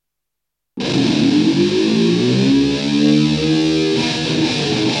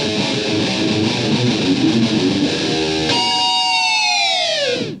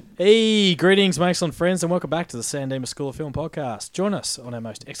Greetings, my excellent friends, and welcome back to the San Dimas School of Film podcast. Join us on our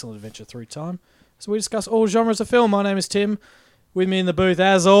most excellent adventure through time as we discuss all genres of film. My name is Tim. With me in the booth,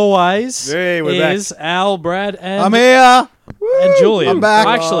 as always, Hey, we're is Al, Brad, and I'm here. and Julian. I'm back.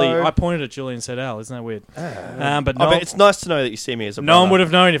 Actually, I pointed at Julian and said Al. Isn't that weird? But no, It's nice to know that you see me as a no one brother. would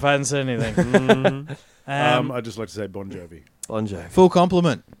have known if I hadn't said anything. I'd just like to say Bon Jovi. Bon Jovi. Full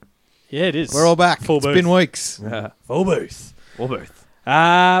compliment. Yeah, it is. We're all back. Full It's booth. been weeks. Yeah. Full booth. Or both.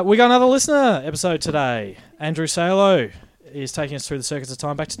 We got another listener episode today. Andrew Salo is taking us through the circuits of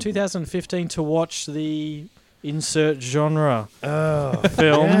time back to 2015 to watch the insert genre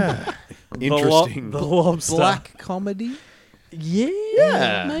film. Interesting. The Lobster. Black comedy.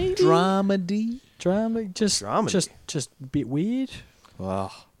 Yeah. Maybe. Dramedy. Drama. Just a bit weird.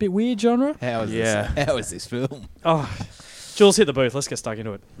 Wow. Bit weird genre. How is Yeah. this? How is this film? Oh, Jules, hit the booth. Let's get stuck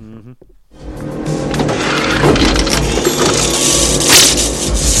into it.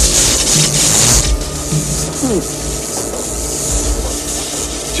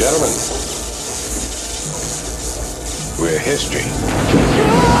 Gentlemen, we're history.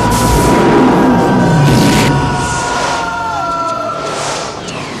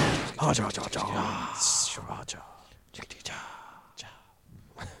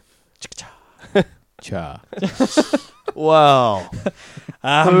 Cha. Wow.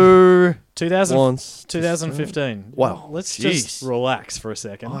 Who 2000, wants 2015. Wow. Let's Jeez. just relax for a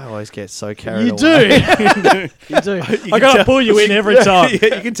second. I always get so carried You away. do. You do. I can gotta tell- pull you in every time.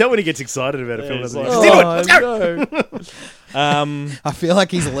 Yeah, you can tell when he gets excited about a film. it's Doesn't like, he? Oh, Just do it. Let's go. I feel like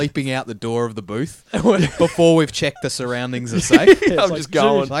he's leaping out the door of the booth before we've checked the surroundings are safe. I'm like, just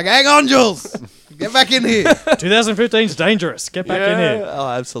going. Like, hang on, Jules. Get back in here. 2015's dangerous. Get back in here. Oh,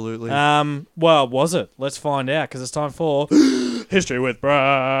 absolutely. Well, was it? Let's find out because it's time for History with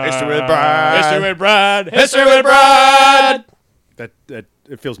Brad. History with Brad. History with Brad. History with Brad. That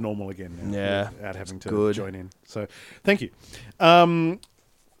it feels normal again. Now, Yeah. without having to good. join in. So, thank you.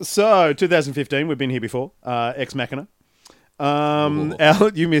 So 2015, we've been here before. Ex Machina.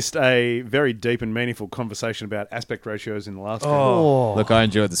 Al, you missed a very deep and meaningful conversation about aspect ratios in the last film. Oh. Look, I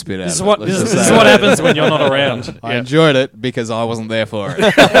enjoyed the spit out This is of what it. Let's this just is say what that. happens when you're not around. I enjoyed it because I wasn't there for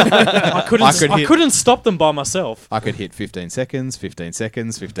it. I hit- couldn't stop them by myself. I could hit 15 seconds, 15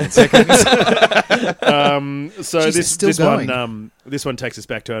 seconds, 15 seconds. So Jeez, it's still this going. one this one takes us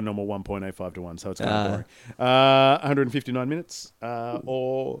back to our normal 1.85 to 1, so it's kind of boring. 159 minutes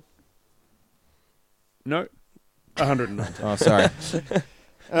or no, 109. Oh, sorry.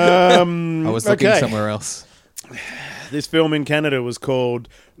 I was looking okay. somewhere else. This film in Canada was called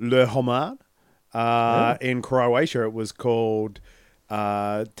Le Homard. In Croatia, it was called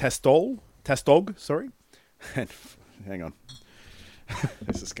Tastog. Sorry. And, hang on.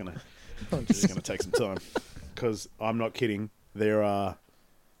 This is gonna take some time because I'm not kidding. There are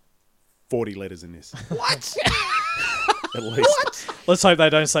 40 letters in this. What? At least. Let's hope they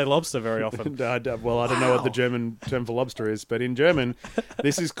don't say lobster very often. Well, I don't know what the German term for lobster is, but in German,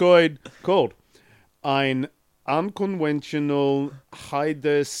 this is called ein unconventional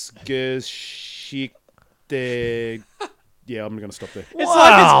Heidesgeschichte. Yeah, I'm going to stop there.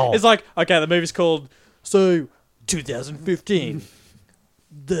 It's like okay, the movie's called 2015.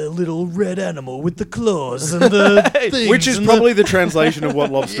 The little red animal with the claws and the things Which is and probably the translation of what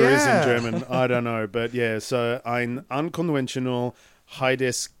lobster is in German. I don't know, but yeah. So ein unconventional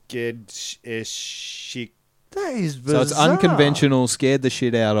Heidesgeschichte. That is So bizarre. it's unconventional, scared the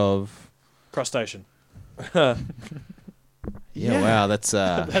shit out of. crustacean. Yeah, wow, that's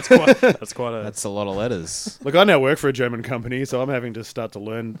That's quite a. that's a lot of letters. Look, I now work for a German company, so I'm having to start to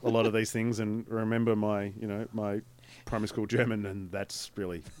learn a lot of these things and remember my primary school German, and that's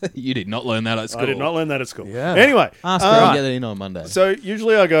really... You did not learn that at school. I did not learn that at school. Yeah. Anyway. Ask her to get it in on Monday. So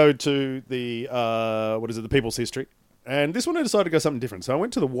usually I go to the, the People's History. And this one I decided to go something different. So I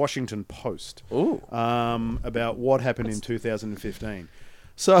went to the Washington Post about what happened in 2015.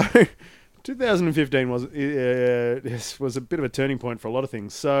 So 2015 was a bit of a turning point for a lot of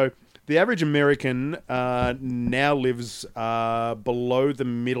things. So the average American now lives below the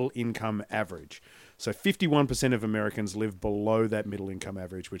middle income average. So 51% of Americans live below that middle income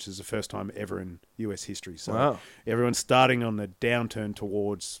average, which is the first time ever in US history. So everyone's starting on the downturn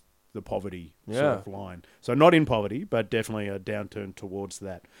towards the poverty sort of line. So not in poverty, but definitely a downturn towards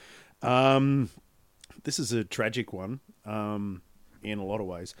that. This is a tragic one in a lot of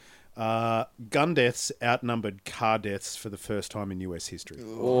ways. Gun deaths outnumbered car deaths for the first time in US history.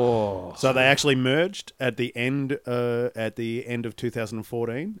 Oh. So they actually merged at the end of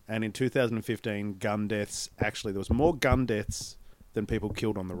 2014, and in 2015, gun deaths there was more gun deaths than people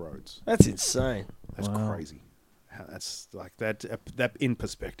killed on the roads. That's insane. That's crazy. That's like that in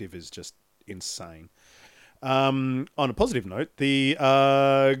perspective is just insane. On a positive note, the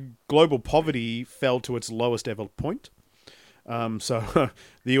global poverty fell to its lowest ever point. So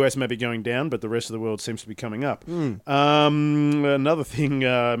the US may be going down, but the rest of the world seems to be coming up. Another thing,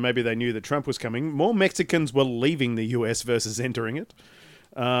 maybe they knew that Trump was coming. More Mexicans were leaving the US versus entering it.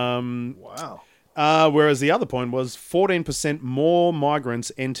 Wow. Whereas the other point was 14% more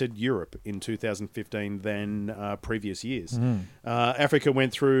migrants entered Europe in 2015 than previous years. Africa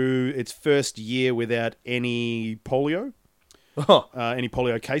went through its first year without any polio. Any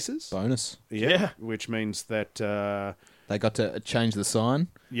polio cases. Bonus. Yeah. Which means that... They got to change the sign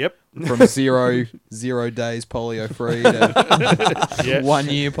Yep. from 0 days polio free to Yeah. 1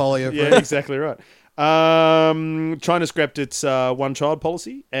 year polio free. Yeah, exactly right. China scrapped its one-child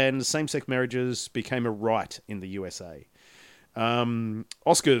policy, and same-sex marriages became a right in the USA.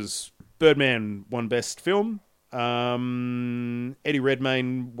 Oscars, Birdman won Best Film. Eddie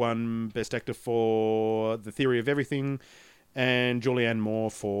Redmayne won Best Actor for The Theory of Everything, and Julianne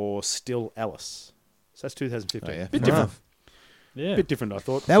Moore for Still Alice. So that's 2015. Oh, yeah. Bit Fair different. enough. Yeah. Bit different, I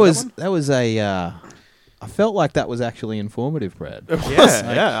thought. That was a. I felt like that was actually informative, Brad.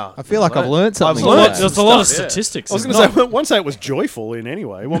 Yeah. I feel like I've learned something. There's a lot, today. there's a lot of Stuff, yeah. statistics. I was isn't going to there? say, one say it was joyful in any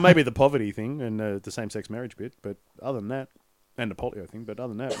way. Well, maybe the poverty thing and the same-sex marriage bit, but other than that, and the polio thing, but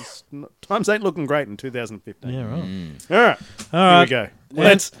other than that, times ain't looking great in 2015. Yeah, right. All right, All right. here we go.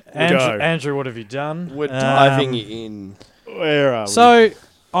 Let's Andrew, go. Andrew, what have you done? We're diving in. Where are we? So,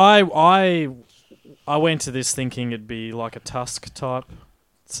 I went to this thinking it'd be like a Tusk type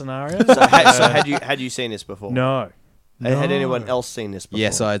scenario. So had you seen this before? No. Had anyone else seen this before?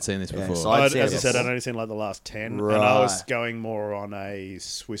 Yes, I had seen this before. so I'd as seen I it said, before. I'd only seen like the last 10, and Right. I was going more on a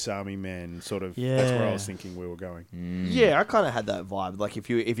Swiss Army Man sort of. That's where I Yeah. was thinking we were going. Yeah, I kind of had that vibe. Like if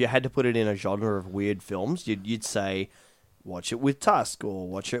you had to put it in a genre of weird films, you'd say watch it with Tusk or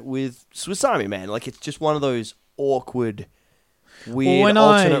watch it with Swiss Army Man. Like it's just one of those awkward, weird when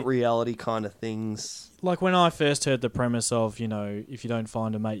alternate I- reality kind of things. Like when I first heard the premise of, if you don't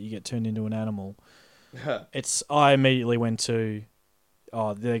find a mate, you get turned into an animal. I immediately went to,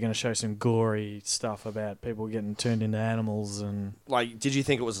 they're going to show some gory stuff about people getting turned into animals and Like, did you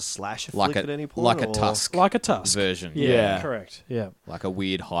think it was a slasher like flick a at any point? like a or- Tusk like a Tusk version. Yeah, Yeah. correct. Yeah, Like a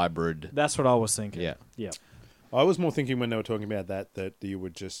weird hybrid. that's what I was thinking. Yeah. yeah. I was more thinking when they were talking about that it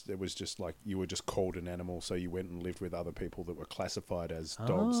was just like you were just called an animal, so you went and lived with other people that were classified as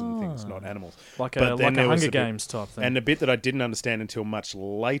dogs and things, not animals. Like But a then there was Hunger a bit- Games type thing. And the bit that I didn't understand until much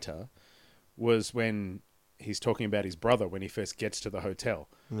later was when he's talking about his brother when he first gets to the hotel.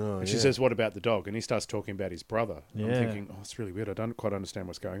 And she says, "What about the dog?" And he starts talking about his brother. And I'm Yeah. thinking, "Oh, it's really weird. I don't quite understand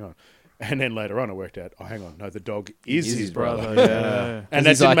what's going on." And then later on, I worked out, "Oh, hang on, no, the dog is his brother." yeah. And that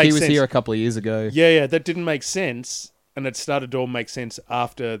He's didn't like, make he was sense. here a couple of years ago. Yeah, that didn't make sense. And it started to all make sense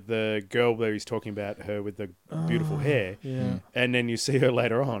after the girl where he's talking about her with the beautiful hair. Yeah. And then you see her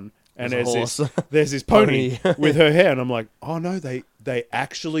later on, and There's a there's this pony Pony. with her hair, and I'm like, oh no, they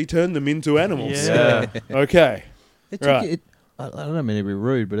actually turned them into animals. Yeah. Okay. It took Right. you, I don't mean to be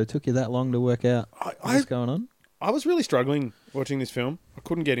rude, but it took you that long to work out what's going on? I was really struggling watching this film. I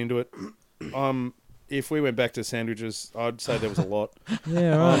couldn't get into it. If we went back to sandwiches, I'd say there was a lot.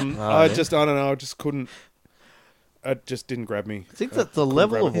 Yeah, right. I don't know. I just couldn't. It just didn't grab me. I think that the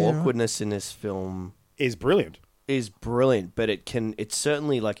level of grab it. awkwardness in this film Is brilliant. is brilliant, but it's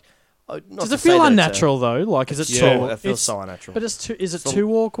certainly like. Not Does to it say feel that it's unnatural though? Like, is it Yeah, too? it feels it's- so unnatural. But is it So- too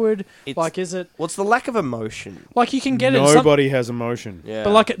awkward? It's- Like, is it What's the lack of emotion? like you can get it? in some- Nobody has emotion. Yeah, But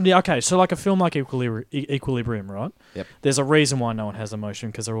like, yeah, okay, so like a film like Equilibrium, right? Yep. There's a reason why no one has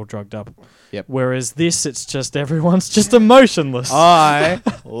emotion because they're all drugged up. Yep. Whereas this, it's just everyone's just emotionless. I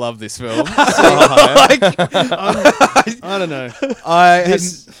love this film. I don't know.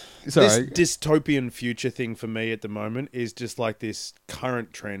 Sorry. This dystopian future thing for me at the moment is just like this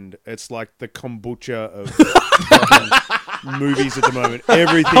current trend. It's like the kombucha of fucking movies at the moment.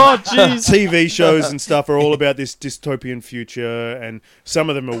 Everything, Oh, jeez. TV shows and stuff are all about this dystopian future, and some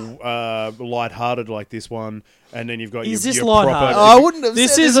of them are lighthearted, like this one. And then you've got Is your this proper. lighthearted? I wouldn't have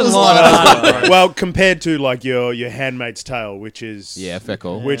This said isn't was lighthearted. Well, compared to like your Handmaid's Tale, which is Yeah,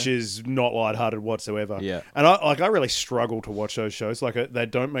 feckle. which is not lighthearted whatsoever. Yeah. And I really struggle to watch those shows. Like, they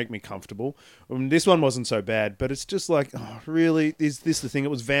don't make me comfortable. This one wasn't so bad, but it's just like, oh, really? Is this the thing?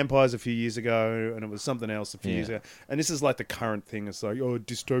 It was vampires a few years ago, and it was something else a few years ago. And this is like the current thing. It's like, oh,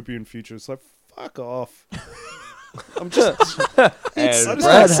 dystopian future. It's like, fuck off. I'm just... and just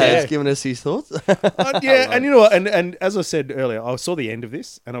Brad don't care. has given us his thoughts. yeah, and you know what? And as I said earlier, I saw the end of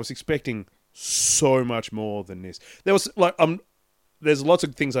this, and I was expecting so much more than this. There was like there's lots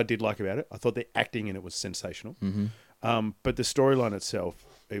of things I did like about it. I thought the acting in it was sensational, but the storyline itself,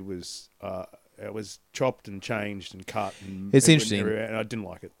 it was chopped and changed and cut. And It's it went interesting. everywhere, and I didn't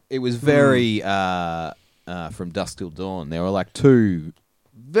like it. It was very from Dusk Till Dawn. There were like two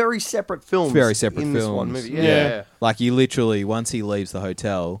Very separate films. very separate in films. this one movie. Yeah. Yeah. Like you literally, once he leaves the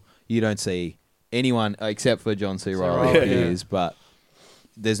hotel, you don't see anyone except for John C. Reilly Reilly, appears, but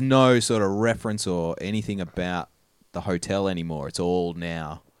there's no sort of reference or anything about the hotel anymore. It's all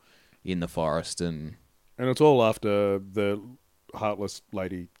now in the forest and And it's all after the heartless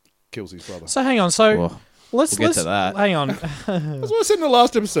lady kills his brother. So hang on. So well, let's we'll get to that. hang on. That's what I said in the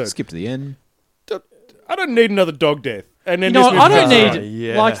last episode. skip to the end. I don't need another dog death. And then You know what? this I don't movie comes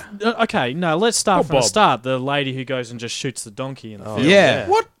need around. Yeah. like. Okay, no. Let's start Oh, from the Bob. start. The lady who goes and just shoots the donkey in the film. Yeah.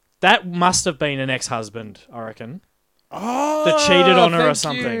 What? That must have been an ex-husband, I reckon. Oh, That cheated on her or thank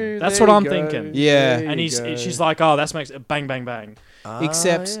something. you. That's There what you I'm go. thinking. Yeah. There And you go. she's like, oh, that makes bang, bang, bang.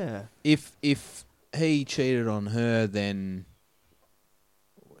 Except yeah. if he cheated on her, then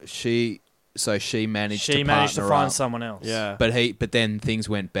she managed She to managed to partner find up. someone else. Yeah. But then things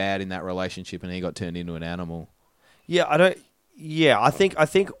went bad in that relationship, and he got turned into an animal. Yeah, I don't. Yeah, I think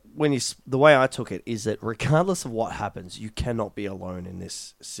when the way I took it is that regardless of what happens, you cannot be alone in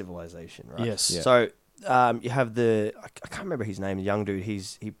this civilization, right? Yes. Yeah. So you have I can't remember his name, the young dude. He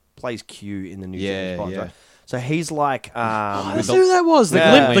plays Q in the New Zealand Bond, yeah. right? So he's like That's who that was. The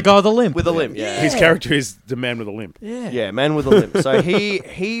Yeah. limp, the guy with the limp. with a limp. Yeah. His character is the man with a limp. Yeah, man with a limp. So he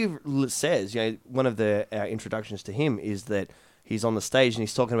says, you know, one of the introductions to him is that he's on the stage and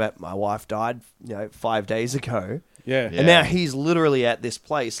he's talking about my wife died, 5 days ago, Yeah. Yeah. and now he's literally at this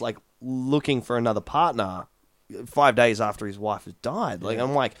place like looking for another partner 5 days after his wife has died. Like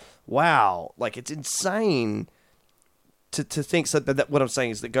I'm like, wow, like it's insane to think. So that what I'm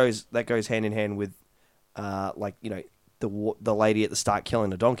saying is that goes hand in hand with the lady at the start killing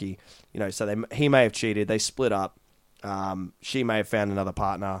the donkey. So he may have cheated. They split up. She may have found another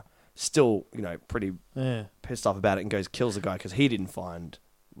partner. Still, pretty Yeah. pissed off about it and goes kills the guy because he didn't find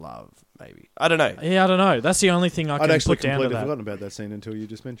love. Maybe I don't know. Yeah, I don't know. That's the only thing I I'd can actually put down to completely that. forgotten about that scene until you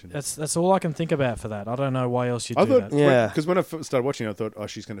just mentioned it. That's all I can think about for that. I don't know why else you'd I do thought, that. Yeah. because when I first started watching, I thought, oh,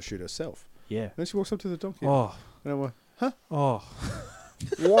 she's going to shoot herself. Yeah. And then she walks up to the donkey. Oh. And I'm like, Oh.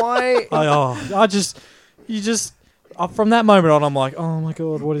 Why? From that moment on, I'm like, oh my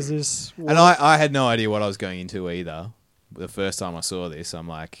god, what is this? And I had no idea what I was going into either. The first time I saw this, I'm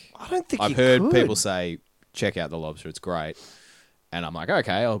like, I don't think I've you heard could. people say, check out The Lobster, it's great. And I'm like,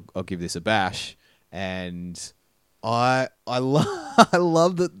 okay, I'll give this a bash. And I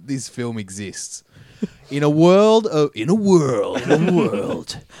love that this film exists. In a world of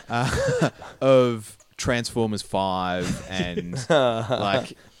of Transformers 5 and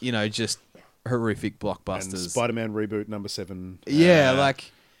just horrific and blockbusters. Spider-Man reboot number 7. Yeah,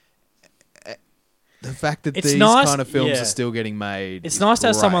 the fact that It's these nice- kind of films yeah. are still getting made. It's is nice to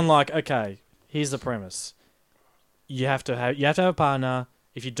have great. someone like, okay, here's the premise. You have to have a partner.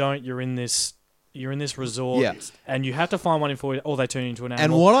 If you don't, you're in this resort, Yeah. and you have to find one for or they turn into an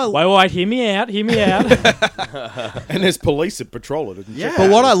animal. And what I wait, hear me out. And there's police that patrol it. Yeah. But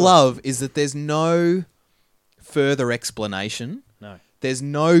what I love is that there's no further explanation. No. There's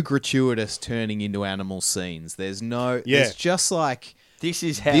no gratuitous turning into animal scenes. There's no. Yeah. It's just like This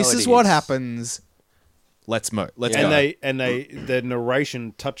is how. this it is what happens. Let's move. Let's go. And the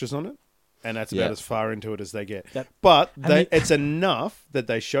narration touches on it, and that's about Yeah. as far into it as they get. That- But and it's enough that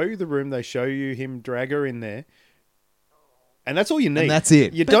they show you the room, they show you him drag her in there, and that's all you need. And that's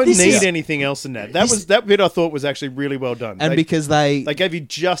it. You But don't this need is- anything else in that. That bit I thought was actually really well done. And they, because they gave you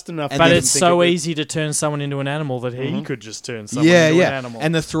just enough. And But then it's so easy to turn someone into an animal that he could just turn someone yeah, into yeah. an animal.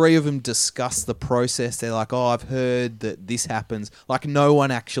 And the three of them discuss the process. They're like, "Oh, I've heard that this happens." Like, no one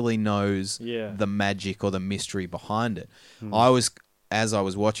actually knows Yeah. the magic or the mystery behind it. Hmm. As I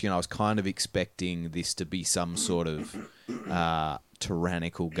was watching it, I was kind of expecting this to be some sort of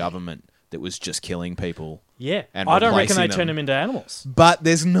tyrannical government that was just killing people. yeah, and I don't reckon replacing they turn them. them into animals. But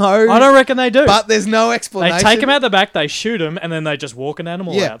there's no. I don't reckon they do. But there's no They explanation. take him out the back, they shoot him, and then they just walk an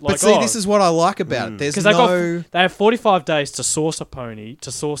animal Yeah, out. Like, but see, this is what I like about it. There's because no. they have 45 days to source a pony,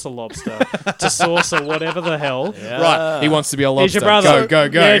 to source a lobster, to source a whatever the hell. Right, he wants to be a Here's lobster. your brother. Go.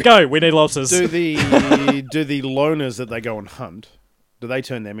 Yeah, go. We need lobsters. do the loners that they go and hunt? Do they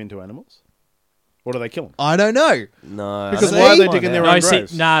turn them into animals, or do they kill them? I don't know. No. Because See? why are they digging their No, own see,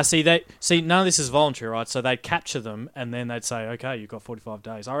 graves? none of this is voluntary, right? So they'd capture them, and then they'd say, "Okay, you've got 45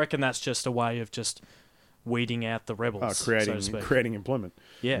 days." I reckon that's just a way of just weeding out the rebels, Oh, so to speak. creating employment.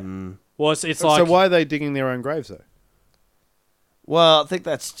 Yeah. Well, it's like So why are they digging their own graves though? Well, I think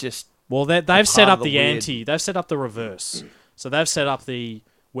that's just. they've part set of up the the weird- anti. They've set up the reverse. So they've set up the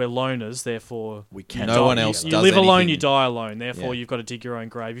we're loners, therefore We can't. No one else You does live alone, anything. you die alone. Therefore, Yeah. you've got to dig your own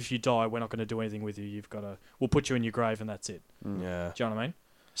grave. If you die, we're not going to do anything with you. We'll put you in your grave, and that's it. Yeah. Do you know what I mean?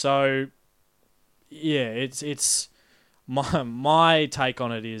 So, yeah, it's my take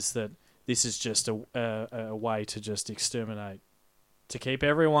on it is that this is just a way to just exterminate, to keep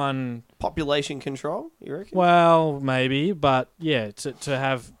everyone. Population control, you reckon? Well, maybe, but yeah, to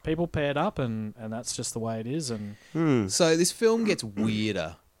have people paired up, and that's just the way it is. And So this film gets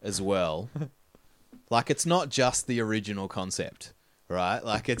weirder as well. Like, it's not just the original concept, right?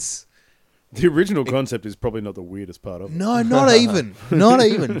 Like, it's... The original concept is probably not the weirdest part of it. No, not even. Not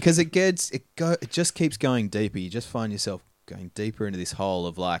even. Because it just keeps going deeper. You just find yourself going deeper into this hole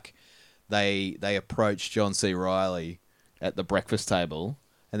of, like, they approach John C. Reilly at the breakfast table,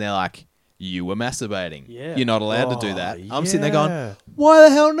 and they're like, you were masturbating. Yeah. You're not allowed to do that. Oh, I'm sitting there yeah. going, why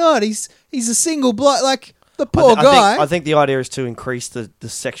the hell not? He's a single bloke. Like, the poor guy. I think the idea is to increase the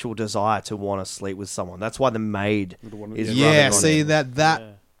sexual desire to want to sleep with someone. That's why the maid is yeah, rubbing on see, him. that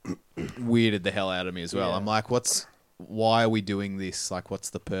Yeah. weirded the hell out of me as well. Yeah. I'm like, why are we doing this? Like, what's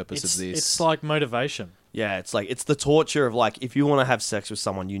the purpose It's of this? it's like motivation. Yeah, it's like it's the torture of like if you want to have sex with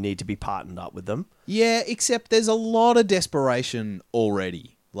someone, you need to be partnered up with them. Yeah, except there's a lot of desperation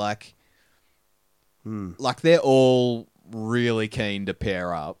already. Like they're all really keen to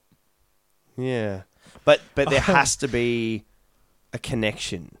pair up. Yeah, but there has to be a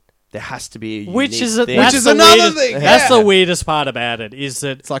connection. There has to be a Which unique is thing. Which is another thing, That's yeah. the weirdest part about it. Is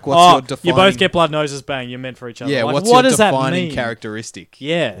that it's like, what's your you both defining- get blood noses, bang, you're meant for each other. Yeah, Like, what's what your does that defining mean? characteristic?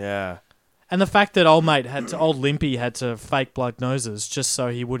 Yeah. Yeah. And the fact that old Limpy had to fake blood noses just so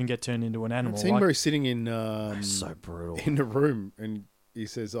he wouldn't get turned into an animal. I've seen Like, where he's sitting in So brutal. in the room, and he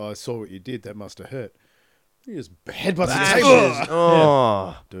says, I saw what you did. That must have hurt. He just headbutts the Bang. table.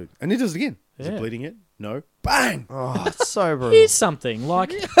 Oh, Dude. And he does it again. Is Yeah. it bleeding yet? No. Bang! oh, it's so brutal. here's something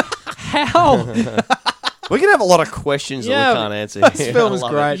like how We're gonna have a lot of questions Yeah, that we can't answer. this here. film I is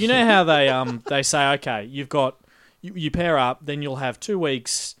love great. it. you know how they say, okay, you've got you pair up, then you'll have 2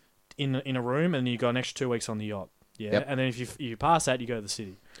 weeks in a room, and you got an extra 2 weeks on the yacht. Yeah, Yep. and then if you pass that, you go to the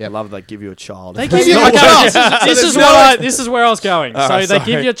city. I love they give you a child. They give you a child. This is this is where I was going. Oh, So they sorry.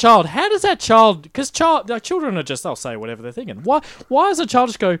 give you a child. How does that child? Because children are just they'll say whatever they're thinking. Why does a child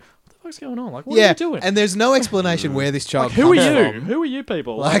just go? What the fuck's going on? Like, what are Yeah, you doing? and there's no explanation where this child Like, who are comes you? from. Who are you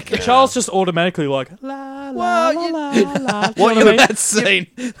people? Like- the child's just automatically like la la Well, la you- la la. Do you know What, what I mean?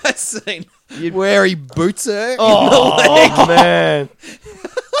 that scene where he boots her. Oh man,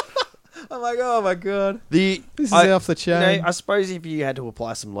 I'm like, oh my god, this is off the chain. I suppose if you had to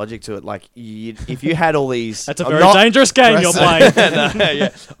apply some logic to it, like if you had all these, That's a I'm very not- dangerous game you're playing.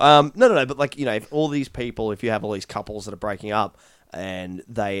 no, but like if all these people, if you have all these couples that are breaking up and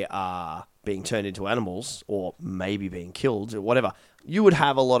they are being turned into animals or maybe being killed or whatever, you would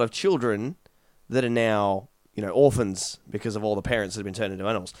have a lot of children that are now orphans because of all the parents that have been turned into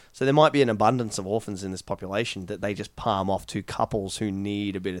animals. So there might be an abundance of orphans in this population that they just palm off to couples who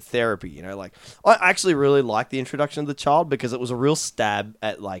need a bit of therapy. Like I actually really like the introduction of the child because it was a real stab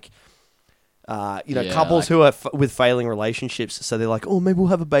at like. Yeah, couples like- who are with failing relationships, so they're like, "Oh, maybe we'll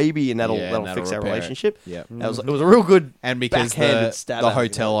have a baby, and that'll fix our repair it. relationship." Yep. It was a real good And because backhanded stab the at it,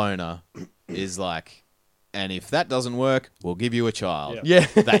 hotel owner is like, and if that doesn't work, we'll give you a child. Yeah,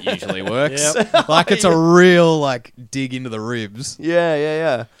 That usually works. Yep. Like, it's a real, like, dig into the ribs.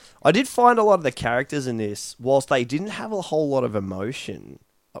 yeah. I did find a lot of the characters in this, whilst they didn't have a whole lot of emotion,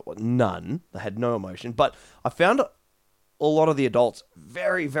 none, they had no emotion, but I found a lot of the adults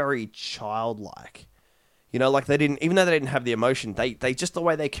very, very childlike. Like they didn't, even though they didn't have the emotion, they just the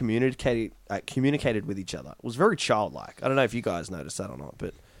way they communicated with each other was very childlike. I don't know if you guys noticed that or not,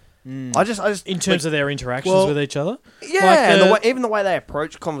 but I just In terms of their interactions Well, with each other. yeah, like and the- even the way they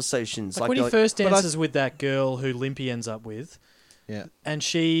approach conversations, Like when he like- first but I- dances with that girl who Limpy ends up with, Yeah. and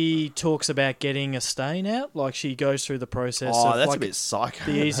she talks about getting a stain out, like she goes through the process oh, of that's like a bit psycho.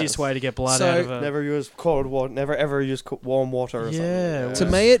 the easiest way to get blood So, out of a... Never use cold water. Never ever use warm water. Or Yeah, something.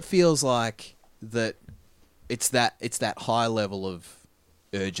 To me, it feels like that it's that high level of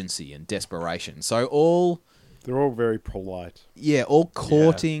urgency and desperation. So They're all very polite. all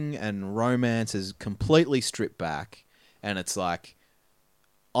courting and romance is completely stripped back, and it's like,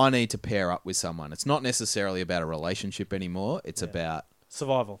 I need to pair up with someone. It's not necessarily about a relationship anymore. It's about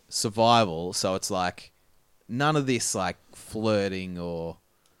survival. survival. So it's like none of this like flirting or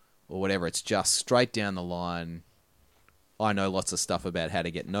whatever. It's just straight down the line. I know lots of stuff about how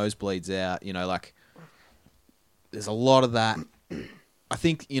to get nosebleeds out. Like there's a lot of that. I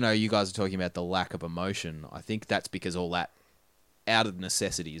think, you guys are talking about the lack of emotion. I think that's because all that out of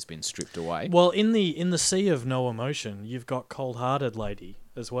necessity has been stripped away. Well, in the sea of no emotion, you've got cold-hearted lady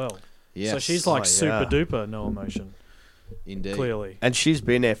as well. Yes. So she's like Oh, super yeah. duper no emotion, indeed. clearly. And she's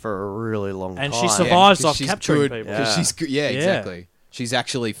been there for a really long time. And she survives 'cause off she's capturing good, people. 'cause Yeah. she's good. Yeah, Yeah. exactly. She's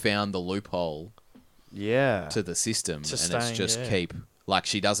actually found the loophole Yeah. to the system, and To it's staying, just yeah. keep like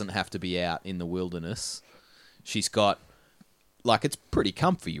she doesn't have to be out in the wilderness. She's got like it's pretty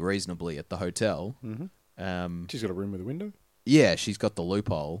comfy, reasonably at the hotel. Mm-hmm. She's got a room with a window. Yeah, she's got the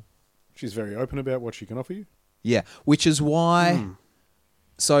loophole. She's very open about what she can offer you. Yeah, which is why.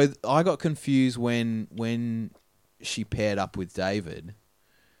 So I got confused when she paired up with David.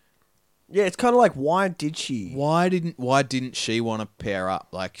 Yeah, it's kind of like, why did she? Why didn't she want to pair up?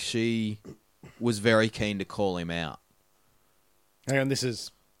 Like she was very keen to call him out. Hang on, this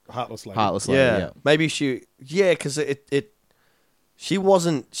is Heartless Lady. Heartless lady. Yeah. Yeah. Maybe she. Yeah, because she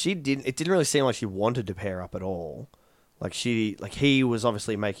wasn't. She didn't. It didn't really seem like she wanted to pair up at all. Like he was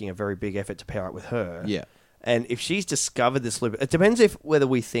obviously making a very big effort to pair up with her. Yeah. And if she's discovered this loophole, it depends whether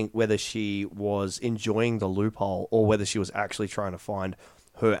we think whether she was enjoying the loophole or whether she was actually trying to find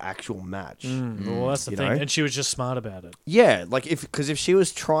her actual match. Well, that's the You thing. know? And she was just smart about it. Yeah, like because if she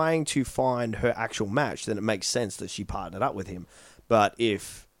was trying to find her actual match, then it makes sense that she partnered up with him. But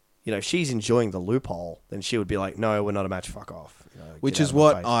if she's enjoying the loophole, then she would be like, "No, we're not a match. Fuck off." Which get is out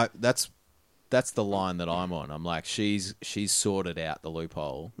of my what face. that's the line that I'm on. I'm like, she's sorted out the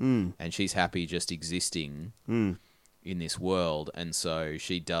loophole, and she's happy just existing in this world, and so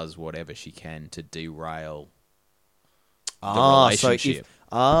she does whatever she can to derail the relationship.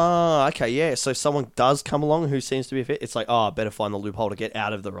 Okay, yeah. So if someone does come along who seems to be a fit, it's like, I better find the loophole to get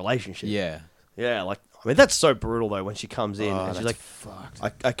out of the relationship. Yeah, Yeah, like, I mean, that's so brutal, though, when she comes in and she's like, fucked.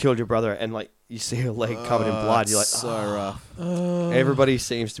 I killed your brother, and, like, you see her leg covered in blood. You're like, so rough. everybody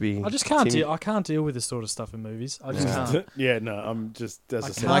seems to be... I just can't deal. I can't deal with this sort of stuff in movies. I just can't. Yeah, no, I'm just as I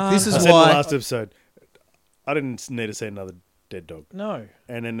said. can't. Like this I is said in the why. last episode, I didn't need to see another dead dog. No,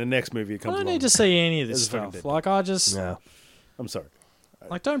 And in the next movie, it I comes don't along. need to see any of this There's a fucking stuff. dead Like I just Yeah. I'm sorry.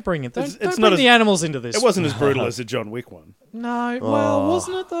 like don't bring it. Don't, It's don't not bring as- the animals into this. It wasn't as brutal as the John Wick one. No, well,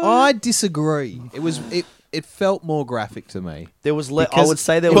 wasn't it though? I disagree. It felt more graphic to me. There was... I Because- would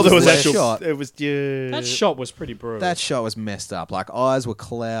say there Well, was... there was less- actual- shot. It was that shot was pretty brutal. That shot was messed up. Like eyes were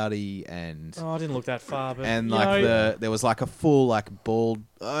cloudy and I didn't look that far, but and you like know, there was like a full like bald.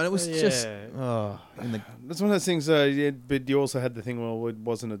 And it was just Yeah. in the That's one of those things. Yeah, but you also had the thing. Well, it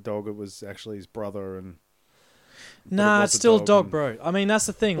wasn't a dog; it was actually his brother, and nah, was it's a still dog dog, and- bro. I mean, that's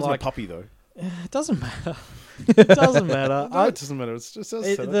the thing. it wasn't Like, a puppy though. it doesn't matter. It doesn't matter. No, it doesn't matter. It's just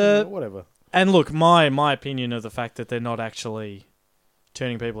whatever. And look, my opinion of the fact that they're not actually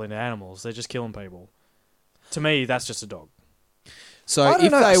turning people into animals, they're just killing people. To me, that's just a dog. So I don't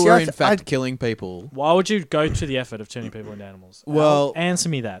if know. they See, were I in th- fact I- killing people, Why would you go to the effort of turning people into animals? Well- answer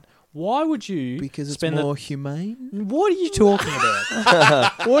me that. Why would you because it's spend more humane. What are you talking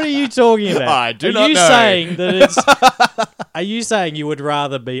about? What are you talking about? I do are not you know. saying that it's? Are you saying you would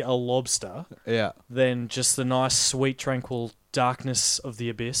rather be a lobster Yeah. than just the nice, sweet, tranquil darkness of the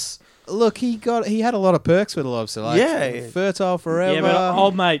abyss? Look, he had a lot of perks with a lobster. Like Yeah. fertile forever. Yeah, but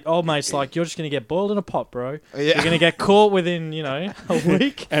old mate's like, you're just gonna get boiled in a pot, bro. Yeah. You're gonna get caught within, a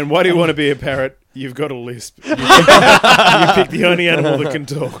week. And why do you want to be a parrot? You've got a lisp. You pick the only animal that can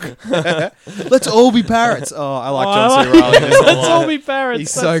talk. Let's all be parrots. Oh, I like Oh, John I C. like- Reilly. in this a Let's lot. all be parrots.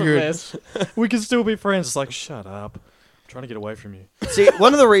 He's That's so the good. best. We can still be friends. It's like, shut up. I'm trying to get away from you. See,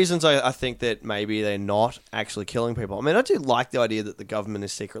 one of the reasons I think that maybe they're not actually killing people. I mean, I do like the idea that the government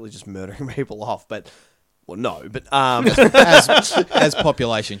is secretly just murdering people off, but as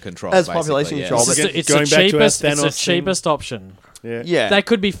population control. As basically, population yeah. control. It's, Again, it's going the back to our cheapest. It's the Thanos thing. cheapest option. Yeah. yeah, They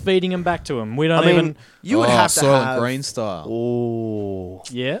could be feeding them back to him. We don't I mean, even. you would Oh, have to Soylent have Green style. Oh,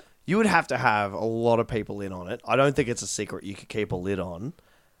 Yeah. you would have to have a lot of people in on it. I don't think it's a secret you could keep a lid on.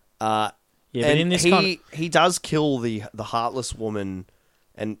 Yeah, but and in this he does kill the heartless woman,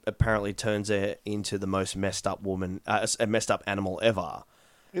 and apparently turns her into the most messed up woman, a messed up animal ever.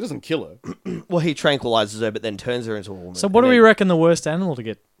 He doesn't kill her. Well, he tranquilizes her, but then turns her into a woman. So, what do And we then- reckon the worst animal to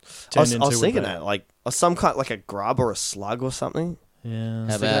get I turned was, into? I was would thinking be? that, like some kind, like a grub or a slug or something. Yeah.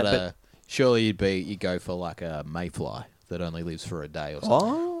 How thinking about that, surely you'd go for like a mayfly that only lives for a day or something.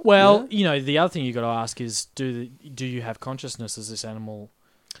 Oh, Well, the other thing you got to ask is, do you have consciousness as this animal,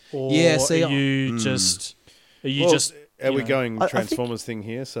 or Yeah, see, are you just Are you we know, going I think- Transformers thing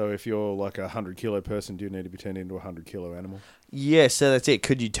here? So if you're like a 100-kilo person, do you need to be turned into a 100-kilo animal? yeah. So that's it.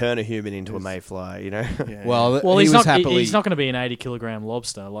 Could you turn a human into a mayfly? You know. Yeah. Well, Well, he he's was not. happily. He's not going to be an 80-kilogram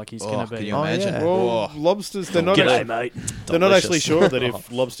lobster. Like he's Oh, going to can be. you imagine? yeah. Well, lobsters, they're not. G'day, mate. They're not actually Delicious. sure that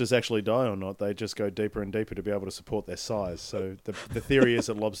if lobsters actually die or not. They just go deeper and deeper to be able to support their size. So the theory is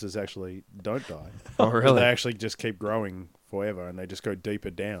that lobsters actually don't die. Oh, really? They actually just keep growing forever, and they just go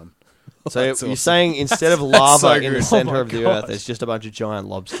deeper down. So That's you're awesome. saying instead of lava so in the good. center Oh my of the God. Earth, there's just a bunch of giant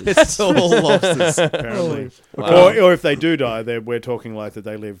lobsters. It's all lobsters. Apparently, Wow. or if they do die, we're talking like that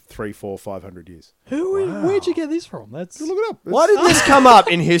they live 300, 400, 500 years. Where'd you get this from? That's Look it up. Why did this come up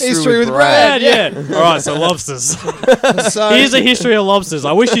in history, with Brad? yeah. All right, so lobsters. So, Here's a history of lobsters.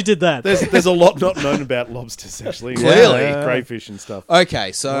 I wish you did that. There's a lot not known about lobsters actually. Clearly. Like crayfish and stuff.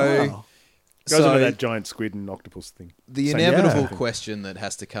 okay, so Wow. Goes so into that giant squid and octopus thing. the So, inevitable yeah. question that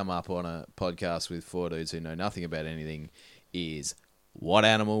has to come up on a podcast with four dudes who know nothing about anything is, what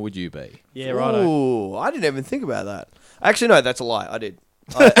animal would you be? Yeah, right. Ooh, I didn't even think about that. Actually, no, that's a lie. I did.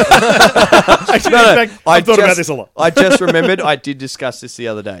 Actually, No, in fact, I've thought about this a lot. I just remembered I did discuss this the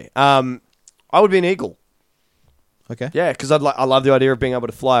other day. I would be an eagle. Okay. Yeah, because I love the idea of being able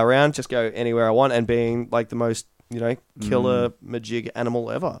to fly around, just go anywhere I want, and being like the most, killer majig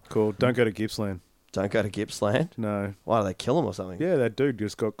animal ever. Cool. Don't go to Gippsland. Don't go to Gippsland. No. Why do they kill him or something? Yeah, that dude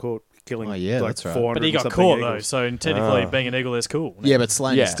just got caught killing. Oh, yeah, like that's right. 400 But he got something caught though, eagles. so technically being an eagle is cool. Yeah, but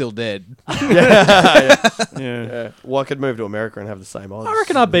Slane Yeah. is still dead. Yeah. Yeah. Well, I could move to America and have the same odds. I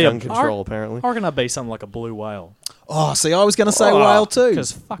reckon I'd be gun a- control. Apparently, I reckon I'd be something like a blue whale. Oh, see, I was going to say Oh, whale too.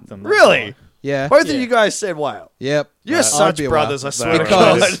 Because fuck them. really, Yeah. both of Yeah. you guys said whale. Yep. You're I'd such be a whale. brothers. I swear. to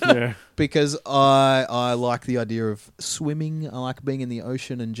Because- God. yeah. Because I like the idea of swimming. I like being in the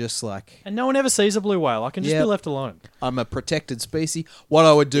ocean and just like, And no one ever sees a blue whale. I can just Yep. be left alone. I'm a protected species. What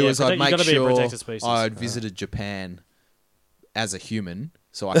I would do Yeah, is I'd you make gotta be a sure protected species. I'd visited Japan as a human,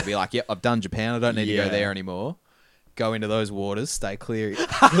 so I could be like, yep, I've done Japan. I don't need to Yeah. go there anymore. Go into those waters, stay clear.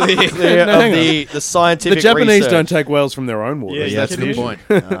 Clear of the scientific. The Japanese research. don't take whales from their own waters. Yeah, yeah, that's that's a good point.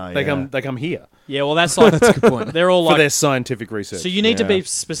 Oh, They yeah. come here Yeah, well, that's like That's a good point. they're all for their like. scientific research. So you need to Yeah. be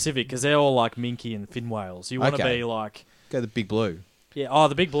specific because they're all like minke and fin whales. You want to Okay. be like, Go the big blue. yeah, oh,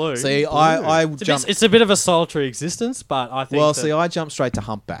 the big blue. See, I it's, jump. it's a bit of a solitary existence, but I think. Well, that- see, I jumped straight to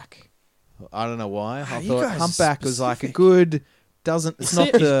humpback. I don't know why. I you thought guys are humpback was like a specific. good. Doesn't. you It's see,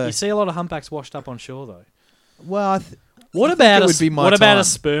 not the. you see a lot of humpbacks washed up on shore though. Well, What I about think it a would be my what about time. a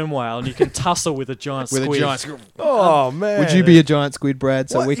sperm whale and you can tussle with a giant with squid? a giant. squid. Oh man. Would you be a giant squid, Brad?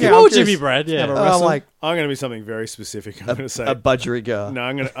 So What? we Yeah, can. What would you just be, Brad? Yeah. have a Oh, wrestle? like I'm going to be something very specific. I'm going to say. a budgerigar. No,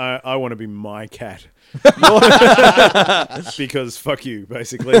 I'm going to. I want to be my cat. Because fuck you,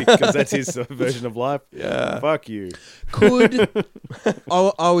 basically. Because that's his version of life. Yeah. Fuck you. Could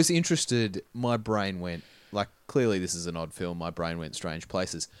I was interested. My brain went like, clearly this is an odd film. My brain went strange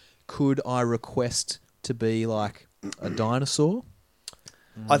places. Could I request to be like a dinosaur?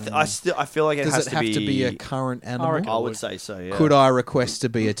 I feel like it Does has it have to be a current animal? reckon- I would say so. Yeah. Could I request to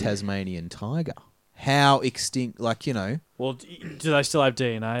be a Tasmanian tiger? How extinct? Like, you know, Well, do they still have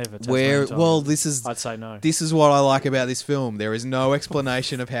DNA of a where? Tasmanian tiger? Well, this is I'd say no. This is what I like about this film. There is no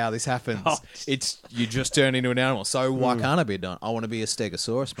explanation of how this happens. Oh. It's you just turn into an animal. So why can't I be done? I want to be a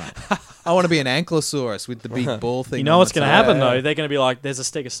stegosaurus, mate. I want to be an ankylosaurus with the big ball thing. You know on what's the going to top. happen though? They're going to be like, "There's a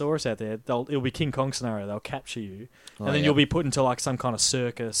Stegosaurus out there." It'll be King Kong scenario. They'll capture you, and then yeah. you'll be put into like some kind of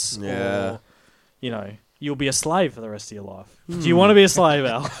circus, Yeah. or you'll be a slave for the rest of your life. Do you want to be a slave,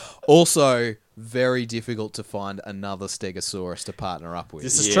 Al? Also, very difficult to find another stegosaurus to partner up with.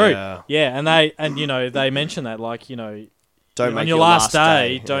 This is Yeah. true. Yeah, and they mention that like Don't on make your last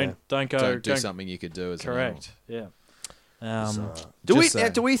day, don't go Don't do go- something you could do as Correct. Yeah. Do we Just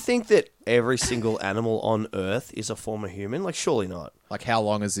saying. do we think that every single animal on Earth is a former human? Like, surely not. Like, how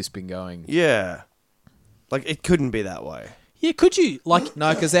long has this been going? Yeah. Like, it couldn't be that way. Yeah, could you like?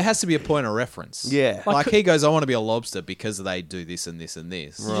 No, because there has to be a point of reference. Yeah. Like he goes, I want to be a lobster because they do this and this and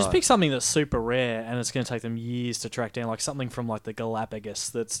this. You just pick something that's super rare, and it's going to take them years to track down, like something from like the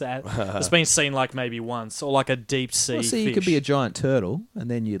Galapagos that's been seen like maybe once, or like a deep sea Well, see, fish. you could be a giant turtle, and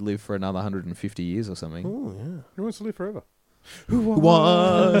then you'd live for another 150 years or something. Who wants to live forever? Who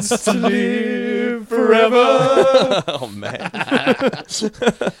wants to live forever? Oh man.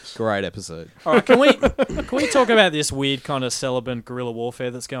 Great episode. All right, can we talk about this weird kind of celibate guerrilla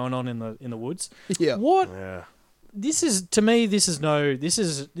warfare that's going on in the woods? Yeah. What Yeah. this is to me, this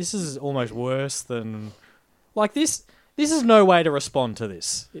is almost worse than like this. This is no way to respond to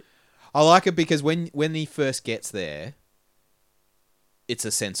this. I like it because when he first gets there, it's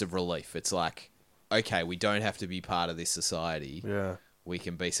a sense of relief. It's like, okay, we don't have to be part of this society. Yeah. We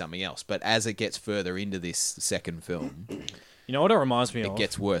can be something else. But as it gets further into this second film, You know what it reminds me it of?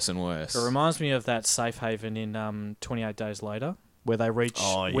 gets worse and worse. It reminds me of that safe haven in 28 Days Later, where they reach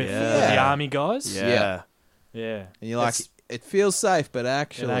Oh, with yeah. the army guys. Yeah. Yeah. And you're like, It's- it feels safe, but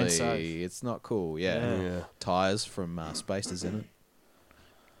actually, safe. it's not cool. Yeah. Yeah. Yeah. Tires from Spaced in it.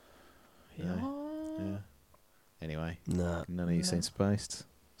 Yeah. Yeah. Anyway, Nah. none of you seen Spaced?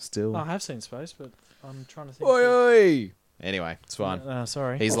 Still? I have seen Space, but I'm trying to think. Oi, oi! Anyway, it's fine.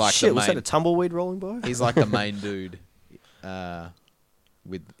 Sorry. He's Oh, like shit, the was that a main. tumbleweed rolling by? He's like the main dude,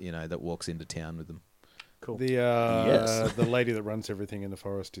 with that walks into town with them. Cool. Yes. The lady that runs everything in the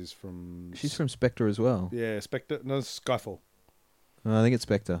forest is from. She's from Spectre as well. Yeah, Spectre. No, Skyfall. I think it's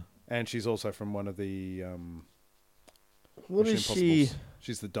Spectre. And she's also from one of the. What Mission is she? Impossibles.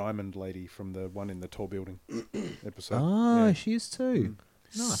 She's the diamond lady from the one in the tall building episode. Oh, Yeah. she is too.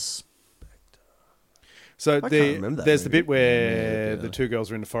 Nice. So can't remember that there's the movie. bit where Yeah. the two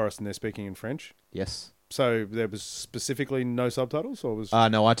girls are in the forest and they're speaking in French. Yes. So there was specifically no subtitles, or was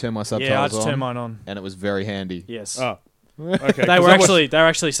No, I turned my subtitles Yeah, I just on, turned mine on. and it was very handy. Yes. oh okay? They were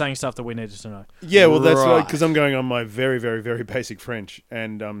actually saying stuff that we needed to know. Yeah, well, that's Right. because I'm going on my very, very, very basic French,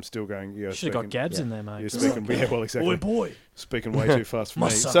 and I'm still going. Yeah, Should have got Gabs yeah. in there, mate. You're speaking, yeah, well, exactly. boy. Speaking way too fast for me. My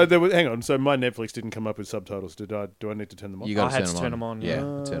son. So there was. Hang on. So my Netflix didn't come up with subtitles. Do I need to turn them on? You got I had to turn them on. Yeah,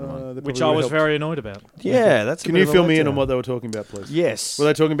 turn them on. That Which probably I would was help. very annoyed about. Yeah, that's. Can you fill me in on what they were talking about, please? Yes. Were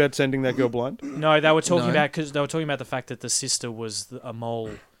they talking about sending that girl blind? No, they were talking No. about because they were talking about the fact that the sister was a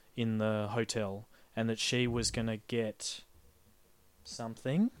mole in the hotel, and that she was going to get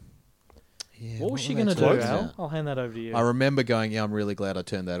something. Yeah, What was she were going they to do, talking Al? about? I'll hand that over to you. I remember going, I'm really glad I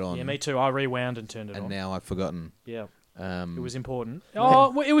turned that on. Yeah, me too. I rewound and turned it And on. now I've forgotten. Yeah, It it was important. Oh,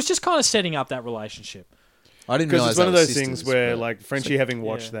 well, it was just kind of setting up that relationship. I didn't Because realize it's one of that was those things sisters, where, but- like, Frenchie having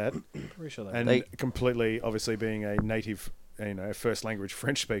watched yeah. that Pretty sure and They- completely, obviously, being a native, first language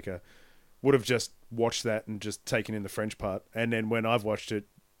French speaker, would have just watched that and just taken in the French part. And then when I've watched it,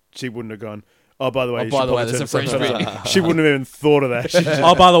 she wouldn't have gone, oh, by the way, Oh, you by should the way, probably there's turn a the French subtitles bit. on." She wouldn't have even thought of that. She just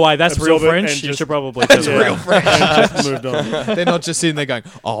Oh, by the way, that's real absorb it French. and You just- should probably. That's real French. just moved on. They're not just sitting there going,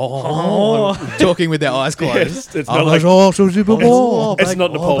 talking with their eyes closed. It's not like it's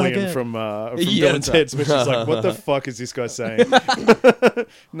not Napoleon from Yeah, Bill and it's Ted's, which is like, what the fuck is this guy saying?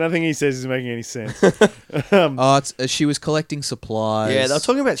 Nothing he says is making any sense. She was collecting supplies. Yeah, they were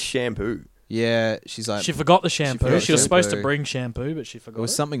talking about shampoo. Yeah, she's like, She forgot the shampoo. forgot She was supposed to shampoo. bring shampoo, but she it forgot.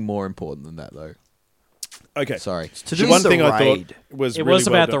 was something more important than that, though. Okay, Sorry. To the do one the thing I thought raid. was It really was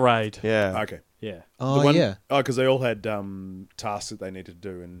well about the done. raid. Yeah. Okay, Yeah. Oh, the one, yeah. because they all had tasks that they needed to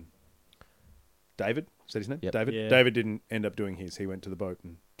do, and David, is that his name? Yep. David. Yeah. David didn't end up doing his. He went to the boat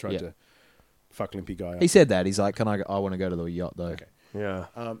and tried Yep. to fuck Limpy guy up. He said that. He's like, I want to go to the yacht, though. Okay. Yeah.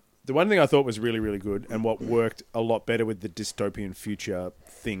 The one thing I thought was really, really good, and what worked a lot better with the dystopian future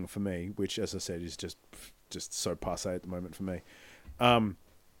thing for me, which, as I said, is just so passé at the moment for me.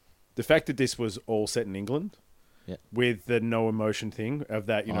 The fact that this was all set in England, Yeah. with the no emotion thing of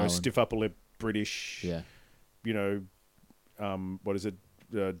that, Island. stiff upper lip British, Yeah. what is it?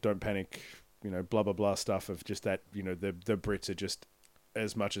 Don't panic, blah blah blah stuff of just that. The Brits are just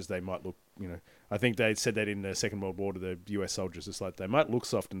as much as they might look. I think they said that in the Second World War to the US soldiers. It's like they might look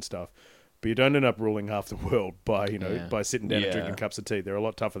soft and stuff, but you don't end up ruling half the world by Yeah. by sitting down and Yeah. drinking cups of tea. They're a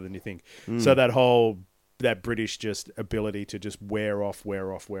lot tougher than you think. So that British just ability to just wear off,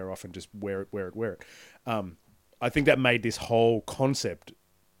 and just wear it. I think that made this whole concept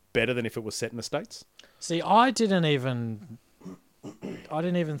better than if it was set in the States. See, I didn't even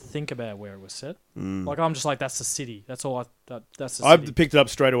think about where it was set. Like, I'm just like, that's the city. That's all. That's the I city. picked it up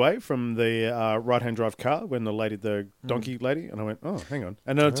straight away from the right-hand drive car when the donkey lady, and I went, oh, hang on.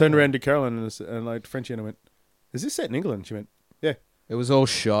 And then I turned around to Carolyn and like Frenchie, and I went, is this set in England? She went, yeah. It was all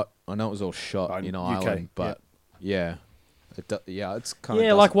shot. I know it was all shot in UK, Ireland, but yeah. It's kind of.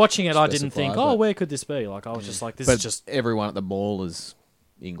 Yeah, like watching it, I didn't specify, think, but- where could this be? Like, I was just like, this But is just. everyone at the mall is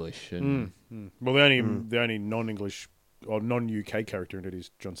English, and Well, the only non-English or non-UK character in it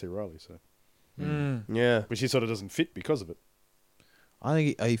is John C. Reilly, so Yeah. which he sort of doesn't fit because of it. I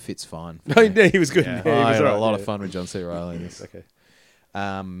think he fits fine. No, he was good. Yeah, Yeah, he I was had alright, a lot yeah. of fun with John C. Reilly in this. Okay.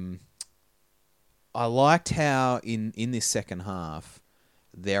 I liked how in this second half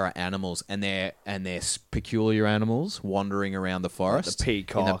there are animals and they're peculiar animals wandering around the forest in the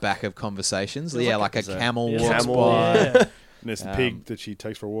peacock. back of conversations. There's Yeah, like like a a- camel Yeah. walks Camel, by. Yeah. And there's the pig that she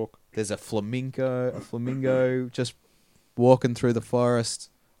takes for a walk. There's a flamingo just walking through the forest.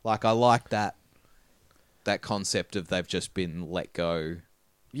 Like, I like that concept of they've just been let go.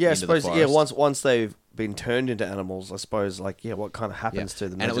 Yeah, I into the suppose. Yeah, forest. once they've been turned into animals, I suppose. Like, yeah, what kind of happens to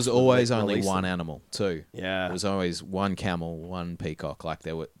them? And They it was just always release only one them. animal too. Yeah. It was always one camel, one peacock. Like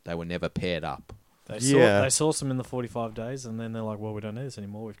they were never paired up. Yeah. They saw some in the 45 days, and then they're like, well, we don't need this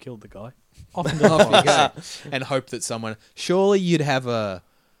anymore. We've killed the guy. Off into the Off you forest. go. And hope that someone. Surely you'd have a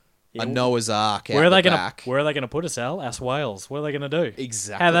Noah's Ark. Where are out they the gonna back. Where are they gonna put us, Al? Us Wales. What are they gonna do?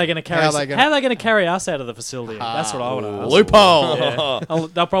 Exactly. How are they gonna carry? How us, are they gonna- how are they gonna carry us out of the facility? That's what I want to ask. Loophole. Yeah.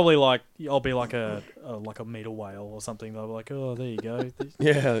 They'll probably I'll be like a meter whale or something. They'll be like, oh, there you go.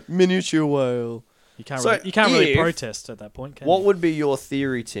 Yeah, miniature whale. You can't So really, you can't really if- protest at that point, can What you? would be your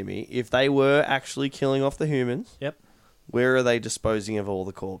theory, Timmy, if they were actually killing off the humans? Yep. Where are they disposing of all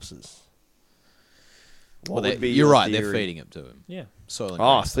the corpses? What would be you're your right. They're theory? feeding him to him. Yeah. Soil and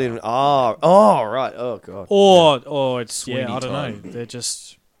Oh, grain Stephen. style. Oh, right. Oh, God. Or it's Sweeney I don't Todd. know. They're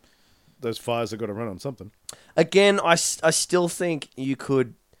just Those fires have got to run on something. Again, I still think you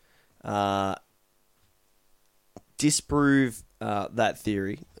could disprove that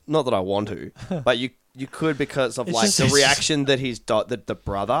theory. Not that I want to, but you could because of It's like just- the it's reaction that that the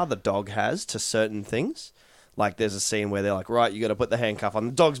brother, the dog, has to certain things. Like there's a scene where they're like, right, you got to put the handcuff on.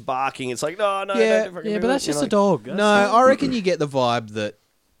 The dog's barking. It's like, no, Yeah, don't fucking yeah, do but it. that's You're just a like- dog. No, I reckon you get the vibe that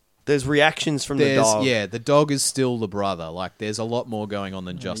There's reactions from the there's dog. the dog is still the brother. Like there's a lot more going on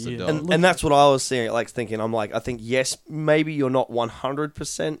than just a Yeah. dog. And that's what I was saying, like thinking. I'm like, I think yes, maybe you're not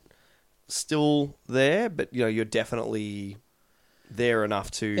 100% still there, but you know, you're definitely there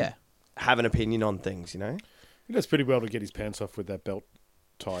enough to Yeah. have an opinion on things. You know, He does pretty well to get his pants off with that belt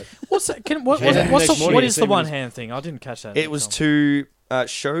tight. What's that? What Yeah. is Next the, morning, what is the Stephen one is- hand thing? I didn't catch that. it was Tom. to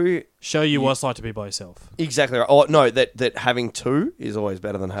show show you what it's like to be by yourself. exactly right. Oh no, that having two is always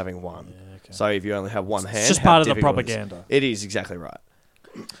better than having one. Okay. So if you only have one hand, It's just how part of the difficult it is. propaganda. It is exactly right.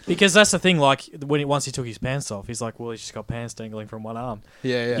 Because that's the thing. Like once he took his pants off, he's like, "Well, he's just got pants dangling from one arm.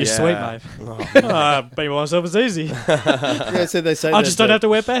 yeah. You're sweet, mate. Being by myself is easy. Yeah, so they say I just don't have to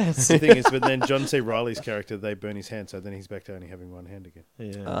wear pants." The thing is, but then John C. Reilly's character, they burn his hand, so then he's back to only having one hand again.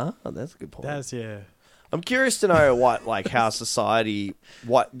 Yeah, That's a good point. that's yeah. I'm curious to know what, like, how society,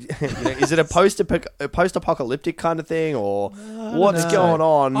 is it a post-apocalyptic kind of thing, or what's know. going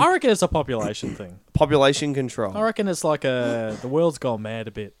on? I reckon it's a population thing. Population control. I reckon it's like the world's gone mad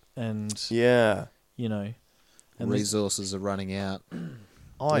a bit, and Yeah. you know, and there's- Resources are running out.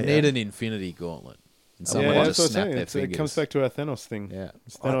 Oh, We yeah. need an infinity gauntlet. And someone yeah, just that's what I'm snap saying. their It fingers. comes back to our Thanos thing. Yeah.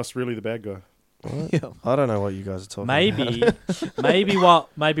 Is Thanos really the bad guy? I don't know what you guys are talking about.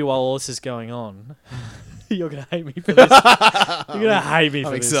 maybe while all this is going on, you're gonna hate me for this. You're gonna hate me for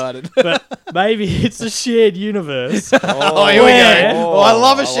I'm this. excited. But maybe it's a shared universe Oh, here we Where? go. Oh, I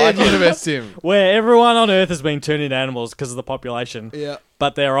love a I shared like it. universe, Tim. where everyone on Earth has been turned into animals because of the population, Yeah.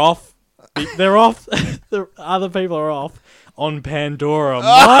 but they're off. They're off. The other people are off on Pandora And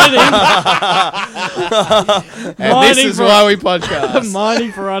this mining is for- why we podcast.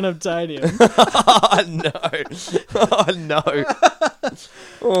 mining for unobtainium. Oh, no.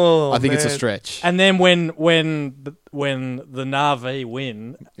 Oh, I think it's a man. stretch. And then when the Na'vi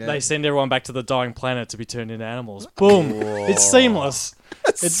win, Yeah. they send everyone back to the dying planet to be turned into animals. Boom! It's seamless.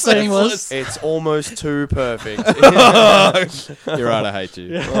 It's seamless. It's almost too perfect. You're right, I hate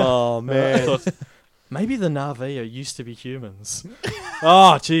you. Oh, I man. thought, maybe the Na'vi are used to be humans.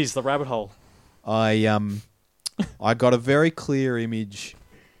 Oh, jeez, the rabbit hole. I got a very clear image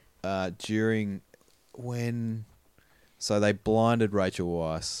during when so they blinded Rachel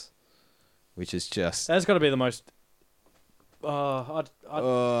Weisz, which is just That's got to be the most.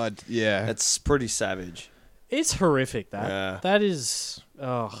 yeah. That's pretty savage. It's horrific. That Yeah. that is.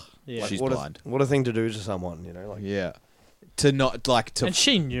 Oh, yeah. She's what blind. what a thing to do to someone, you know? Like, Yeah. To not like to and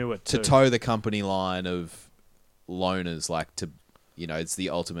she knew it to too. toe the company line of loners, like to, you know, it's the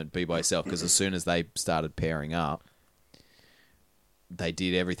ultimate be by yourself. Because as soon as they started pairing up, they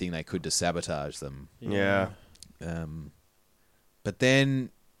did everything they could to sabotage them. Yeah. But then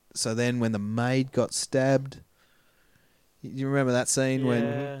when the maid got stabbed, you remember that scene when?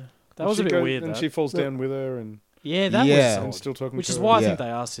 Yeah. That was a bit weird. And That. she falls down with her and Yeah, that Yeah. was. and still talking Which to is her. why I Yeah. think they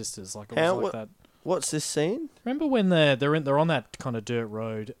are sisters. Like it was How- like what- that. What's this scene? Remember when they're on that kind of dirt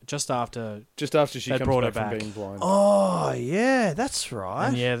road just after Just after she They comes brought her back from back. being blind. Oh, yeah, that's right.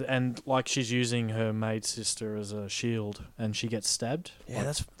 and yeah, and like she's using her maid sister as a shield, and she gets stabbed.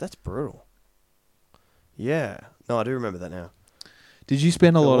 Yeah, that's brutal. Yeah. No, I do remember that now. Did you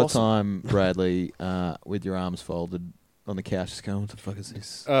spend a They're lot awesome. of time, Bradley, with your arms folded on the couch, just going, "What the fuck is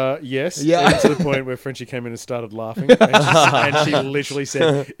this?" Yes. Yeah. And to the point where Frenchie came in and started laughing. And she literally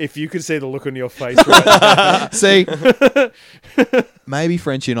said, if you could see the look on your face right now. See, maybe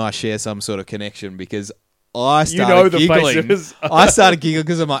Frenchie and I share some sort of connection because I You know started the giggling. faces. I started giggling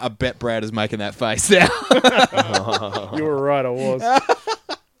because I'm like, I bet Brad is making that face now. You were right, I was.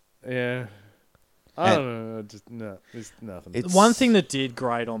 Yeah. I don't know. Just, no, there's nothing. It's- One thing that did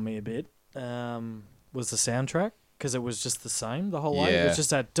grate on me a bit was the soundtrack because it was just the same the whole way. It Yeah. was just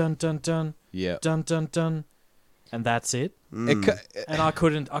that dun dun dun Yeah. dun dun dun, and that's it. It ca- And I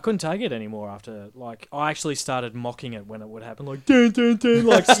couldn't take it anymore after. Like I actually started mocking it when it would happen. Like dun dun dun.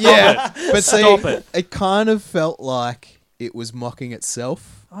 Like stop yeah, it. but see, Stop it. it kind of felt like it was mocking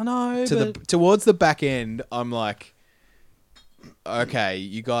itself. I know. To but towards the back end, I'm like, okay,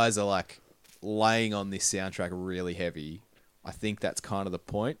 you guys are like laying on this soundtrack really heavy, I think that's kind of the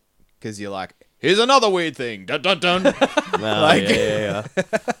point. Because you're like, here's another weird thing. Dun, dun, dun. Like- yeah.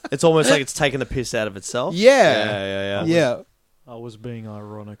 It's almost like it's taking the piss out of itself. Yeah. Yeah. I was being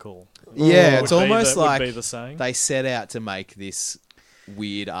ironical. Yeah, Would it's be almost would like be the saying. they set out to make this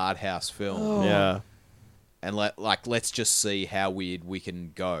weird art house film. Yeah. And let's just see how weird we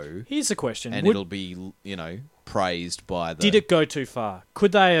can go. Here's a question: And it'll be, praised by the... Did it go too far?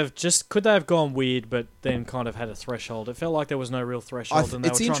 Could they have gone weird, but then kind of had a threshold? It felt like there was no real threshold. And they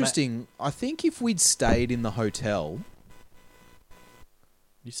it's were trying interesting. I think if we'd stayed in the hotel...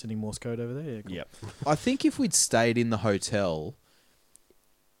 You sending Morse code over there? Yeah, cool. Yep. I think if we'd stayed in the hotel,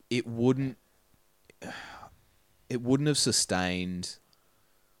 it wouldn't have sustained...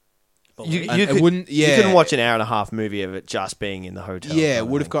 You And it could, wouldn't- you yeah. couldn't watch an hour and a half movie of it just being in the hotel. Yeah, kind it of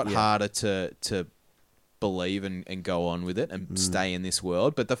would have thing. got Yeah. harder to believe and go on with it and stay in this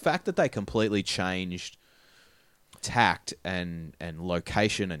world. But the fact that they completely changed tact and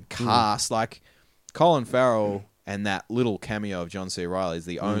location and cast, like Colin Farrell and that little cameo of John C. Reilly is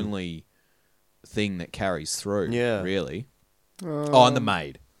the only thing that carries through. Yeah. Really. And the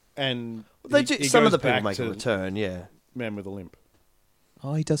maid. And Some of goes the people back make a to return, yeah. Man with a Limp.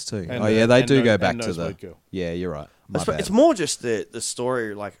 Oh, he does too. And Yeah, they and do go and back to the. Nosebleed Girl. Yeah, you're right. My bad. It's more just the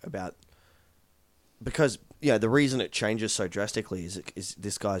story, like, about... Because, the reason it changes so drastically is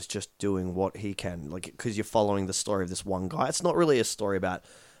this guy's just doing what he can. Like, because you're following the story of this one guy. It's not really a story about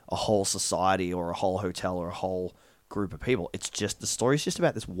a whole society or a whole hotel or a whole group of people. It's just... The story's just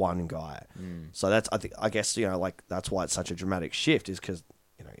about this one guy. So that's... I guess, that's why it's such a dramatic shift, is because,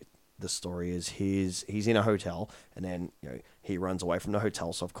 the story is he's in a hotel and then he runs away from the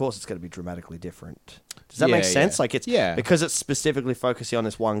hotel, so of course it's going to be dramatically different. Does that make sense? Yeah. Like it's because it's specifically focusing on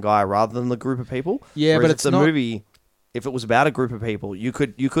this one guy rather than the group of people. Yeah, Whereas but if it's the not- movie. If it was about a group of people, you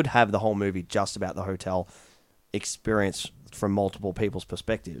could have the whole movie just about the hotel experience from multiple people's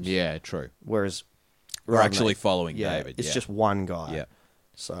perspectives. Yeah, true. Whereas We're rather actually than- following yeah, David. it's yeah. just one guy. Yeah.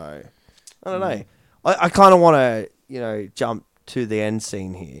 So I don't know. I kind of want to jump to the end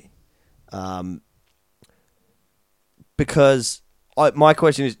scene here. Because my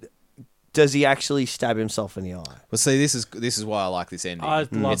question is, does he actually stab himself in the eye? Well, see, this is why I like this ending. I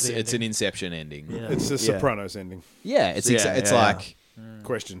love it's the it's an ending. Inception ending. Yeah. It's the Yeah. Sopranos ending. Yeah, it's Yeah, it's yeah. like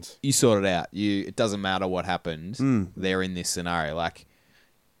Questions. you sort it out. It doesn't matter what happened. Hmm. They're in this scenario.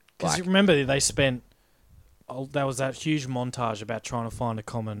 Because you remember they spent... there was that huge montage about trying to find a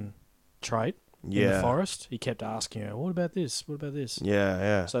common trait in the Yeah. forest. He kept asking her, what about this? What about this?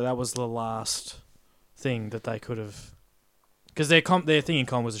 Yeah. So that was the last thing that they could have... Because their thing in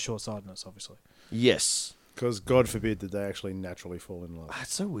common was a short-sightedness, obviously. Yes. Because God forbid that they actually naturally fall in love.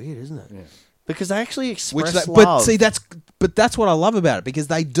 That's so weird, isn't it? Yeah. Because they actually express love. but see, that's what I love about it, because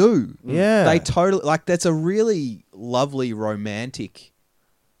they do. Yeah. They totally, that's a really lovely romantic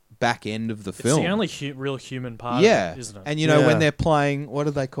back end of the It's film. the only real human part yeah, of it, isn't it? And Yeah. when they're playing, what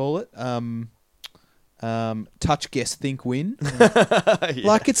do they call it? Touch, guess, think, win.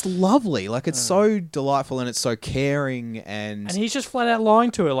 Like, it's lovely. Like, it's so delightful and it's so caring and he's just flat out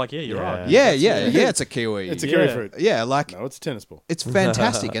lying to her, like, yeah, you're Yeah. right. yeah, it's a kiwi. It's a Yeah. kiwi fruit. yeah, like No, it's a tennis ball. it's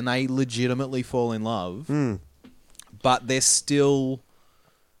fantastic, and they legitimately fall in love, but they're still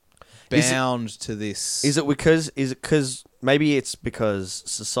bound to this. Is it because maybe it's because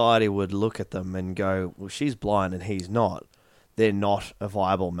society would look at them and go, well, she's blind and he's not. They're not a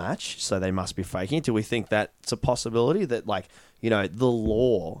viable match, so they must be faking it. Do we think that's a possibility that, like, the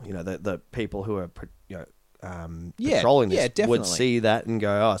law, the people who are, patrolling this would definitely. see that and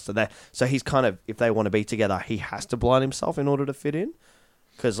go, so he's kind of, if they want to be together, he has to blind himself in order to fit in?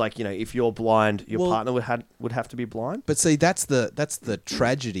 Because, if you're blind, your partner would have to be blind? But see, that's the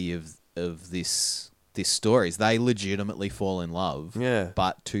tragedy of this story. Is they legitimately fall in love, Yeah.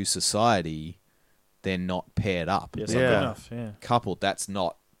 but to society, they're not paired up. Yes, Yeah. not good enough, yeah. Coupled, that's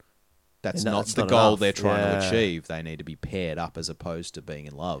not It's the not goal enough. they're trying Yeah. to achieve. They need to be paired up as opposed to being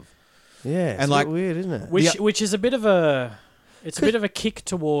in love. Yeah, it's And, a like, bit weird, isn't it? Which is a bit of a... It's a bit of a kick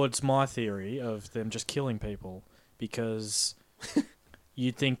towards my theory of them just killing people, because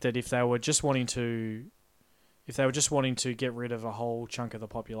you'd think that if they were just wanting to get rid of a whole chunk of the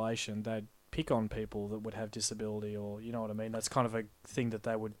population, they'd pick on people that would have disability, or you know what I mean. That's kind of a thing that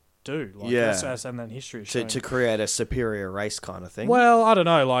they would do. Like, Yeah. that's and then history is to showing. create a superior race kind of thing. Well, I don't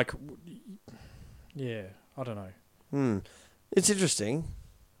know. Like, yeah, I don't know. It's interesting.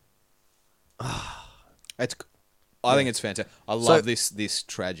 I think it's fantastic. I love this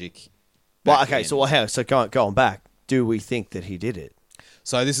tragic. Well, back okay, end. so going back, do we think that he did it?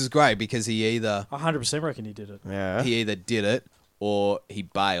 So this is great because he either I 100% reckon he did it. Yeah. did it or he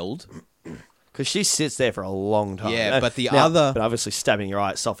bailed. Because she sits there for a long time. Yeah, but the Now, other- but obviously stabbing your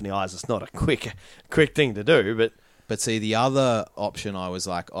eye, softening the eyes, it's not a quick thing to do. But see, the other option, I was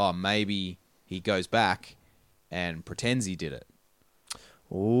like, oh, maybe he goes back and pretends he did it.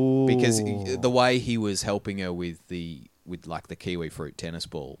 ooh, Because the way he was helping her with like the kiwi fruit tennis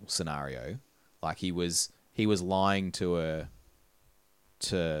ball scenario, like he was lying to her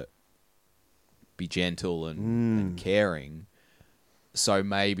to be gentle and caring. So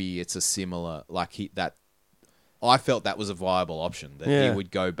maybe it's a similar I felt that was a viable option, that Yeah. he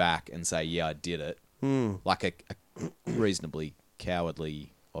would go back and say, yeah, I did it. Like a reasonably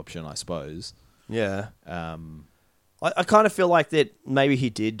cowardly option, I suppose. yeah. I kind of feel like that maybe he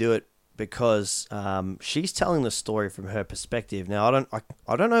did do it because she's telling the story from her perspective. Now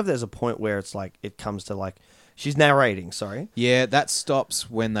I don't know if there's a point where it's like it comes to like she's narrating. Sorry. Yeah, that stops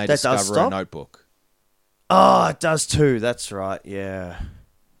when they That does discover a stop? notebook. Oh, it does too. That's right. Yeah.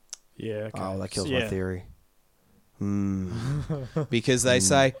 Yeah. Okay. Oh, that kills Yeah. my theory. Because they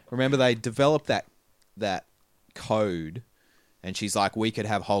say, remember, they developed that code, and she's like, we could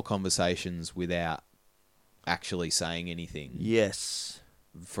have whole conversations without actually saying anything Yes.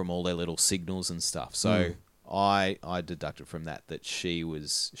 from all their little signals and stuff. So I deducted from that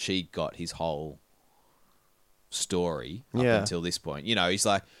she got his whole story up Yeah. until this point. You know, he's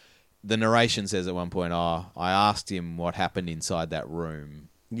like, the narration says at one point, oh, I asked him what happened inside that room.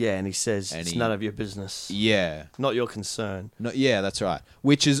 Yeah, and he says And it's he- none of your business. Yeah. Not your concern. No, yeah, that's right.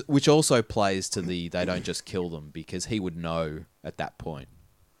 Which also plays to the they don't just kill them, because he would know at that point.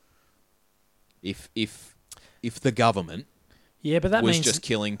 If the government Yeah, but that was means just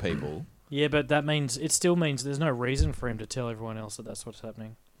killing people, yeah, but that means it still means there's no reason for him to tell everyone else that that's what's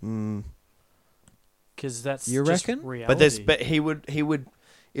happening. Because that's You just reckon? reality. But he would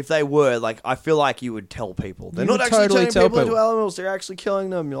if they were like I feel like you would tell people they're You not would actually totally turning tell people into people. animals. They're actually killing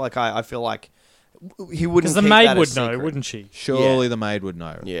them. You're like I feel like he wouldn't. because the keep maid that a would know, secret. wouldn't she? surely Yeah. the maid would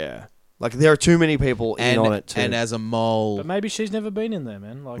know. Yeah, like there are too many people in on it too. And as a mole, But maybe she's never been in there,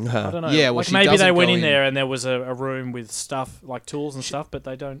 man. Like Uh-huh. I don't know. Yeah, well, like she maybe doesn't they went go in in- there and there was a room with stuff like tools and stuff, but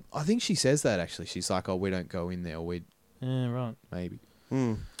they don't. I think she says that actually. She's like, "Oh, we don't go in there. We Yeah, right. maybe."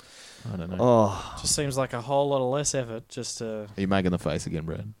 Hmm. I don't know. Oh, Just seems like a whole lot of less effort just to. Are you making the face again,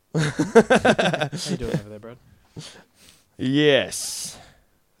 Brad? How you doing over there, Brad? yes,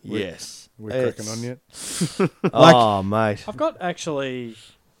 yes. We're It's- cracking on yet? Oh, mate. I've got actually,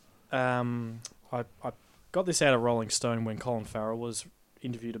 I got this out of Rolling Stone when Colin Farrell was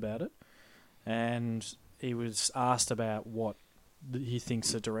interviewed about it, and he was asked about what he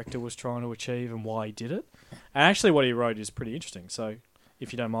thinks the director was trying to achieve and why he did it. And actually, what he wrote is pretty interesting. So,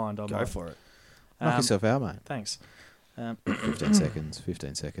 if you don't mind, I Go might. for it. Knock yourself out, mate. Thanks. 15 seconds.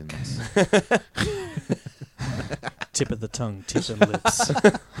 15 seconds. Tip of the tongue, tip and lips.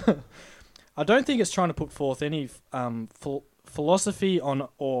 I don't think it's trying to put forth any philosophy on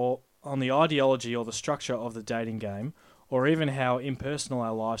the ideology or the structure of the dating game, or even how impersonal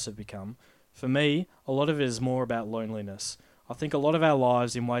our lives have become. For me, a lot of it is more about loneliness. I think a lot of our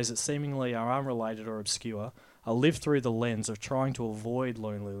lives, in ways that seemingly are unrelated or obscure, are lived through the lens of trying to avoid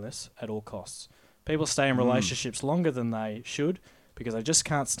loneliness at all costs. People stay in relationships longer than they should because they just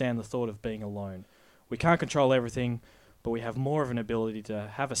can't stand the thought of being alone. We can't control everything, but we have more of an ability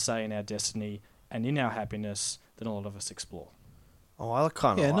to have a say in our destiny and in our happiness than a lot of us explore. Oh, I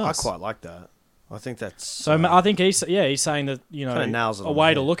kind of. Yeah, nice. I quite like that. I think that's. So I think he's saying that Kinda nails it a on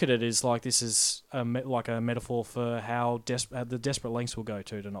way the to head. look look at it is like this is like a metaphor for how the desperate lengths will go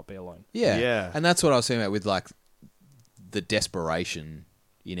to not be alone. Yeah. Yeah. And that's what I was saying about with like the desperation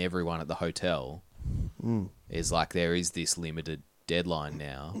in everyone at the hotel is like there is this limited deadline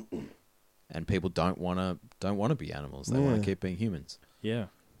now, and people don't want to be animals. They want to keep being humans. Yeah.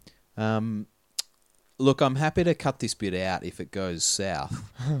 Look, I'm happy to cut this bit out if it goes south,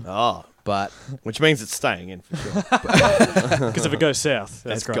 Oh, but which means it's staying in for sure. Because if it goes south,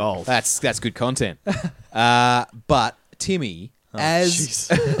 that's great. gold. that's good content. But Timmy, as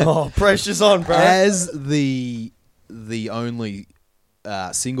Oh, pressure's on, bro. as the only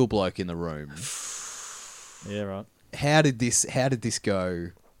single bloke in the room, Yeah, right. how did this go?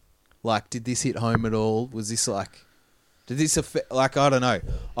 Like, did this hit home at all? Was this like, did this affect? Like, I don't know,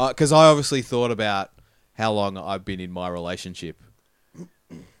 because I obviously thought about how long I've been in my relationship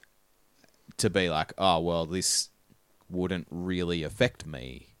to be like, oh well, this wouldn't really affect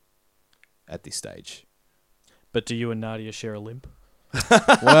me at this stage. But do you and Nadia share a limp?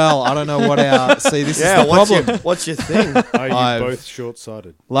 Well, I don't know what our see. This Yeah, is the problem. what's your thing? Are you I've- both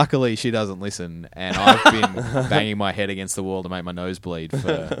short-sighted? Luckily, she doesn't listen, and I've been banging my head against the wall to make my nose bleed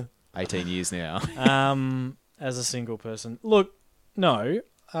for 18 years now. As a single person, look, no.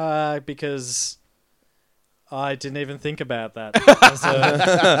 Because I didn't even think about that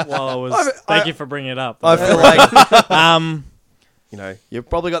while I was. Thank you for bringing it up. I feel like you've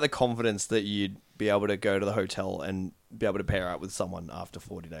probably got the confidence that you'd be able to go to the hotel and be able to pair up with someone after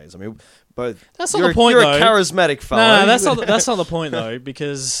 40 days. I mean, both. That's not the point, You're though. a charismatic fellow. No, that's not the point though,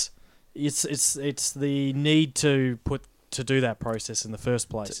 because it's the need to do that process in the first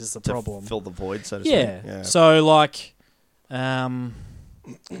place is the problem. Fill the void, so to Yeah. speak. Yeah. So like,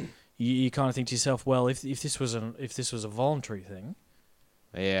 you kind of think to yourself, well, if this was a voluntary thing,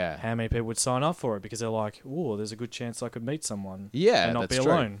 Yeah. how many people would sign up for it? Because they're like, oh, there's a good chance I could meet someone. Yeah, and not that's be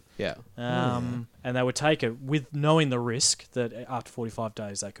true. alone. Yeah. And they would take it with knowing the risk that after 45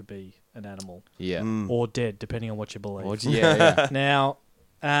 days they could be an animal Yeah. or dead, depending on what you believe. Yeah. Now,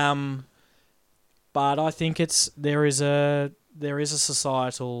 but I think there is a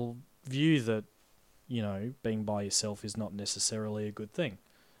societal view that being by yourself is not necessarily a good thing.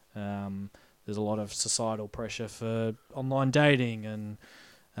 There's a lot of societal pressure for online dating, and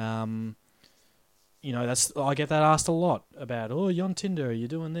I get that asked a lot about. Oh, you're on Tinder, are you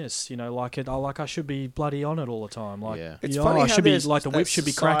doing this? I should be bloody on it all the time. Like, Yeah. It's I funny how should be there's like the that whip should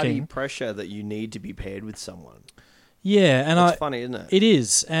be society cracking. pressure that you need to be paired with someone. Yeah, and That's funny, isn't it? It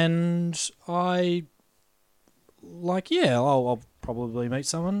is, and I'll probably meet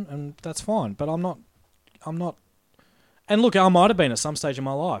someone, and that's fine. But I'm not. And look, I might have been at some stage in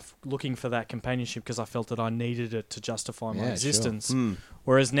my life looking for that companionship because I felt that I needed it to justify my Yeah, existence. sure.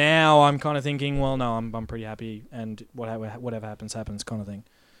 Whereas now I'm kind of thinking, well, no, I'm pretty happy, and whatever happens, kind of thing.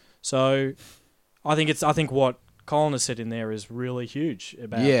 So I think what Colin has said in there is really huge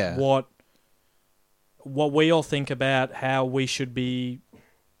about what we all think about how we should be.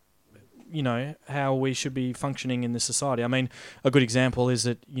 How we should be functioning in this society. I mean, a good example is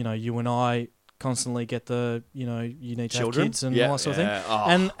that you and I constantly get you need to Children? have kids and Yeah, all that sort of yeah.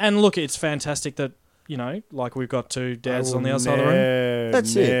 thing. Oh. And look, it's fantastic that like we've got two dads on the outside of the room.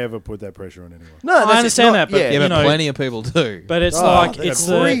 That's it. Never put that pressure on anyone. No, I understand that, but Yeah, but know, plenty of people do. But it's Oh, it's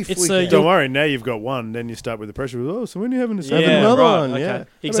grief, the Don't worry, now you've got one. Then you start with the pressure. Oh, so when are you having a yeah, second? another right, one, okay. yeah.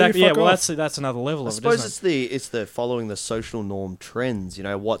 Exactly. How Yeah, about you well, fuck that's another level I of it, suppose isn't it? it's the following the social norm trends.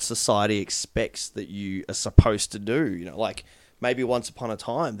 What society expects that you are supposed to do. Like maybe once upon a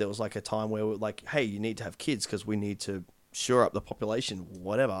time there was like a time where we're like, hey, you need to have kids because we need to shore up the population.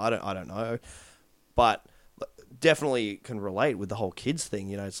 Whatever. I don't know, but definitely can relate with the whole kids thing.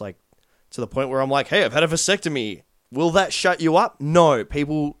 It's like to the point where I'm like, hey, I've had a vasectomy. Will that shut you up? No,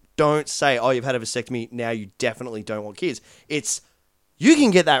 people don't say, oh, you've had a vasectomy, now you definitely don't want kids. It's, you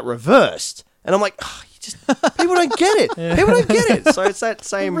can get that reversed. And I'm like, oh, people don't get it. People don't get it. So it's that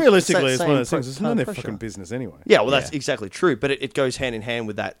same... Realistically, it's that one of those same things. It's kind none of of their pressure. fucking business anyway. Yeah, well, that's exactly true. But it goes hand in hand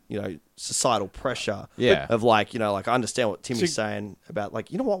with that, societal pressure. Yeah. Of like, I understand what Timmy's saying about like,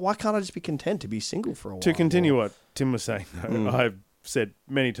 why can't I just be content to be single for a while? To continue what Tim was saying, though, I've said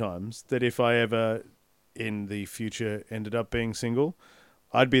many times that if I ever in the future ended up being single,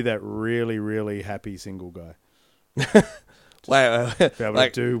 I'd be that really, really happy single guy. Wait, Be able to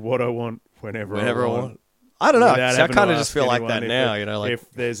do what I want whenever I want. I don't know. Without I having kind to of just ask feel like anyone that if now,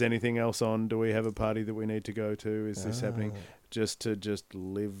 if there's anything else on, do we have a party that we need to go to? Is this happening? Just to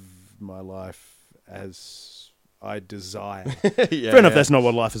live my life as I desire. yeah, Fair enough, that's not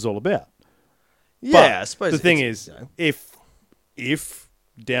what life is all about. yeah, I suppose The thing it's, is, if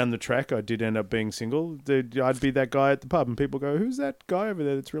down the track I did end up being single, I'd be that guy at the pub and people go, who's that guy over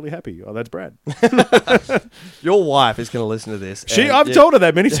there that's really happy? Oh, that's Brad. your wife is going to listen to this. I've told her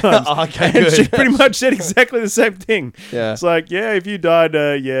that many times. Okay, and good. she pretty much said exactly the same thing. Yeah. It's like, yeah, if you died,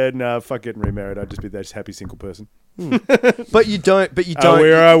 fuck getting remarried. I'd just be that happy single person. But you don't.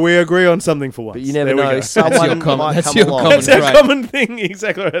 We agree on something for once. But you never There we know. go. Someone common- might that's come your along. common That's our Right. common thing.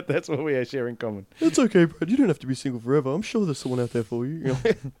 Exactly right. That's what we share in common. It's okay, Brad. You don't have to be single forever. I'm sure there's someone out there for you.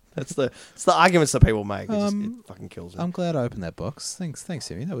 It's the arguments that people make. It fucking kills me. I'm glad I opened that box. Thanks,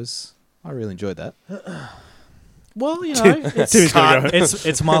 Timmy. I really enjoyed that. Well, Timmy's going to go.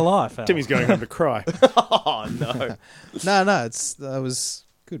 it's my life. Al. Timmy's going home to cry. Oh no. No, that was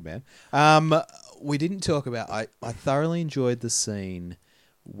good, man. We didn't talk about. I thoroughly enjoyed the scene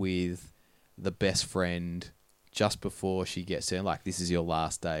with the best friend just before she gets there. Like, this is your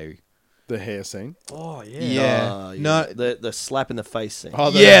last day. The hair scene. Oh yeah. Yeah. No. The slap in the face scene. Oh,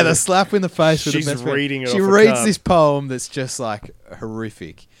 Yeah, the slap in the face with She's the best friend. reading it She off a reads card. this poem that's just like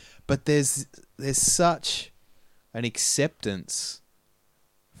horrific, but there's such an acceptance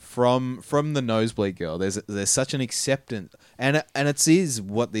from the nosebleed girl. There's such an acceptance, and it is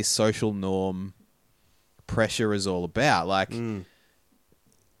what this social norm pressure is all about. Like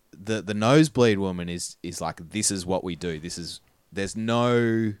the nosebleed woman is like, this is what we do. This is there's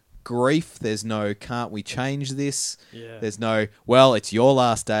no grief. There's no can't we change this. Yeah. There's no well, it's your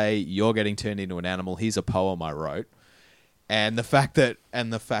last day. You're getting turned into an animal. Here's a poem I wrote. And the fact that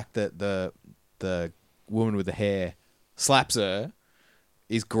the woman with the hair slaps her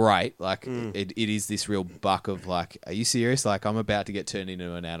is great. Like it is this real buck of like, are you serious? Like I'm about to get turned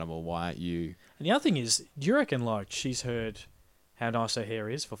into an animal. Why aren't you? And the other thing is, do you reckon like she's heard how nice her hair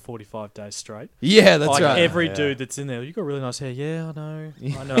is for 45 days straight? Yeah, that's like right. every dude that's in there, you got really nice hair. Yeah, I know.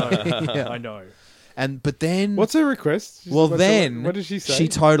 I know. Yeah. I know. But then What's her request? Well, What did she say? She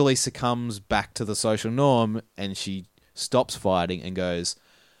totally succumbs back to the social norm and she stops fighting and goes,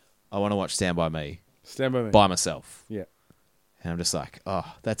 I want to watch Stand By Me Stand by me. by myself. Yeah. And I'm just like,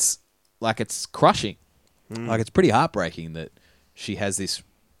 oh, that's like it's crushing. Like it's pretty heartbreaking that she has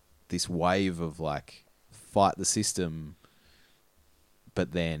this wave of like fight the system,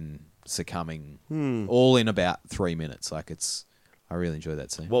 but then succumbing all in about 3 minutes. Like I really enjoyed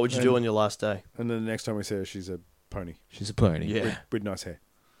that scene. What would you do on your last day? And then the next time we see her, she's a pony She's a pony. Yeah. with nice hair.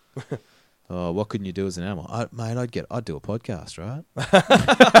 Oh, what couldn't you do as an animal? Mate, I'd do a podcast, right?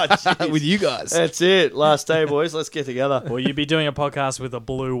 With you guys. That's it. Last day, boys. Let's get together. Well, you'd be doing a podcast with a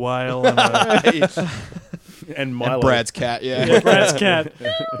blue whale and, a, And Milo. And Brad's cat, yeah. yeah, Brad's cat,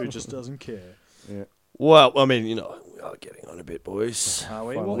 who just doesn't care. Well, I mean, we are getting on a bit, boys. Are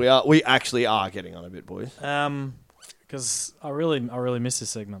we? Finally. We actually are getting on a bit, boys. Because I really missed this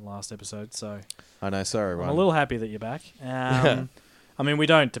segment last episode, so I know, sorry, I'm Ryan. a little happy that you're back. I mean, we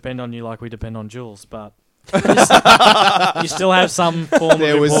don't depend on you like we depend on Jules, but you still have some form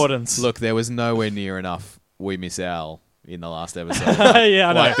of importance. Look, there was nowhere near enough We Miss Al in the last episode. Yeah,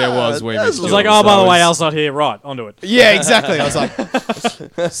 I know. Like there was We Miss It was Jules. like, oh, by the way, Al's not here. Right, onto it. Yeah, exactly. I was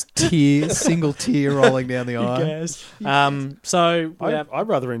like, single tear rolling down the eye. Yes. So we have, I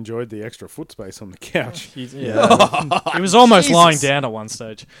rather enjoyed the extra foot space on the couch. he was almost lying down at one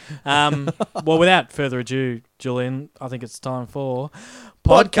stage. Well, without further ado, Julian, I think it's time for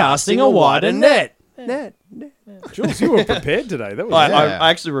Podcasting a wider net. Jules, you were prepared today. That was I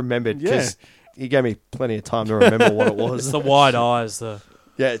actually remembered because he gave me plenty of time to remember what it it's was. the wide eyes.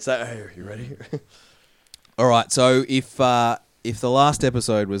 Yeah, it's that. Hey, are you ready? All right. So if the last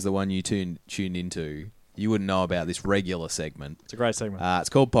episode was the one you tuned into, you wouldn't know about this regular segment. It's a great segment. It's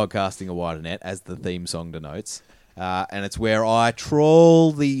called Podcasting a Wider Net, as the theme song denotes. And it's where I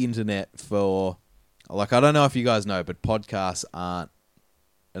troll the internet for, like, I don't know if you guys know, but podcasts aren't,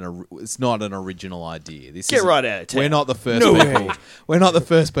 it's not an original idea. Get right out of town. We're not the first people. We're not the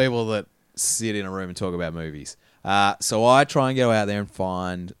first people that sit in a room and talk about movies. So I try and go out there and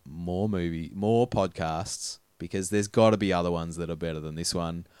find more podcasts, because there's got to be other ones that are better than this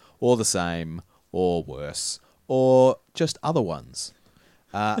one, or the same, or worse, or just other ones.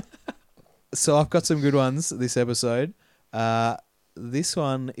 So I've got some good ones this episode. This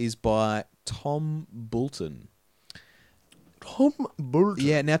one is by Tom Boulton. Tom Boulton.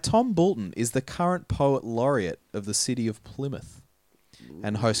 Yeah, now Tom Boulton is the current poet laureate of the city of Plymouth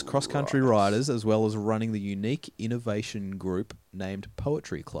and hosts cross-country riders, as well as running the unique innovation group named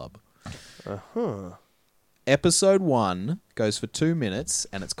Poetry Club. Uh-huh. Episode 1 goes for 2 minutes,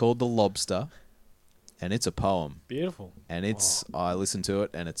 and it's called The Lobster, and it's a poem. Beautiful. And I listened to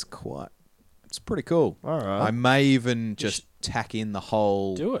it, and it's pretty cool. All right. I may even just tack in the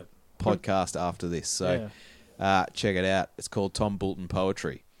whole Do it. podcast after this. So check it out. It's called Tom Boulton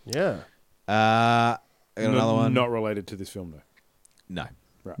Poetry. Yeah. I got another one. Not related to this film, though. No,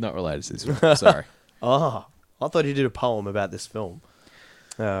 Right. not related to this one. Sorry. Oh, I thought he did a poem about this film.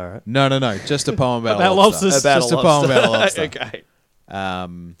 All right. No. Just a poem about, About a lobster. lobsters. Just a poem about a lobster. Okay.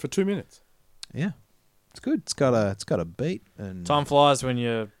 For 2 minutes. Yeah, it's good. It's got a beat and Time flies when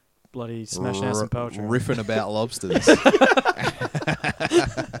you're bloody smashing out some poetry. riffing about lobsters.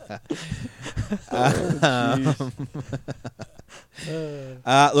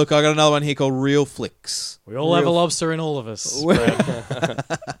 Look, I got another one here called Real Flicks. We all have a lobster in all of us. I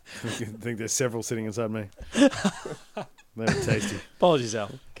think there's several sitting inside me. They're tasty. Apologies,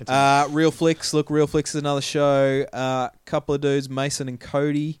 Al. Continue. Real Flicks. Look, Real Flicks is another show. Couple of dudes, Mason and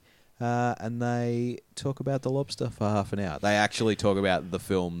Cody, and they talk about The Lobster for half an hour. They actually talk about the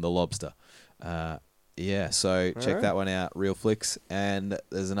film The Lobster. So check that one out, Real Flicks. And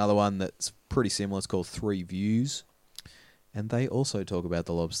there's another one that's pretty similar. It's called Three Views, and they also talk about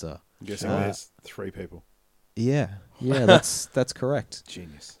The Lobster. I'm guessing there's 3 people. Yeah, that's correct.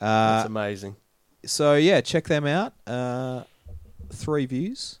 Genius. That's amazing. So yeah, check them out. 3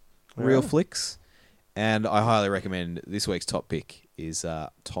 Views, Real Flicks, and I highly recommend this week's top pick is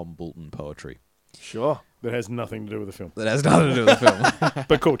Tom Boulton Poetry. Sure. that has nothing to do with the film. That has nothing to do with the film.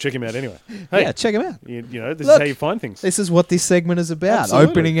 But cool, check him out anyway. Hey, Yeah, check him out. you know, this Look, is how you find things. This is what this segment is about. Absolutely.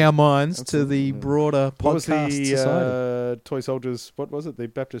 Opening our minds to the Absolutely. broader What was podcast the society. Toy Soldiers? What was it? The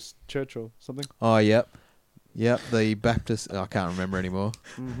Baptist Church or something? Oh, yep. Yep, the Baptist... I can't remember anymore.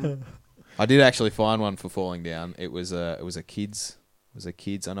 I did actually find one for Falling Down. It was a kids...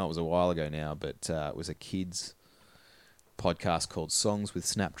 I know it was a while ago now, but it was a kids podcast called Songs with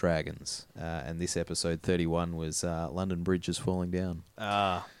Snapdragons. And this episode 31 was London Bridge is Falling Down.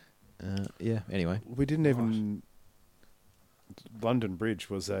 Yeah, anyway. We didn't even. London Bridge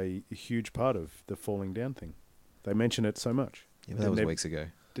was a huge part of the falling down thing. They mention it so much. Yeah, but that was weeks ago.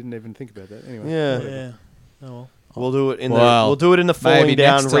 Didn't even think about that. Anyway, Yeah. Yeah. Oh well. We'll do it in Well, we'll do it in the maybe Falling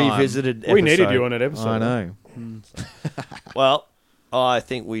Down next time. revisited episode. we needed you on that episode. I know. Well, I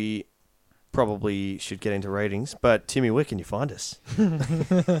think we probably should get into ratings. But Timmy, where can you find us?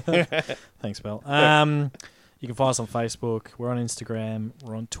 Thanks, Mel. You can find us on Facebook. We're on Instagram.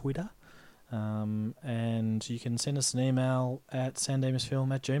 We're on Twitter. And you can send us an email at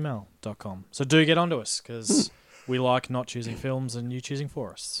sandemusfilm@gmail.com. So do get onto us because we like not choosing films and you choosing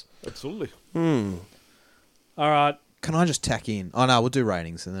for us. Absolutely. All right. Can I just tack in? Oh, no, we'll do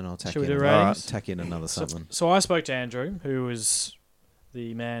ratings and then I'll tack Should we in. do ratings? Tack in another something. So I spoke to Andrew, who was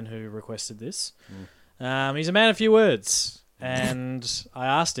the man who requested this. He's a man of few words. And I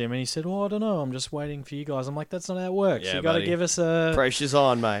asked him, and he said, "Oh, I don't know. I'm just waiting for you guys." I'm like, "That's not how it works. Yeah, You got to buddy. give us a Pressure's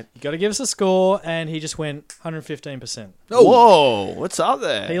on, mate. You got to give us a score." And he just went 115%. Whoa, what's up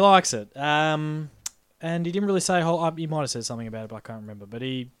there? He likes it. And he didn't really say a whole. He might have said something about it, but I can't remember. But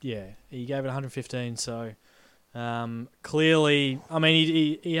he gave it 115. So clearly, I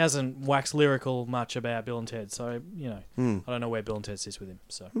mean, he hasn't waxed lyrical much about Bill and Ted. So I don't know where Bill and Ted sits with him.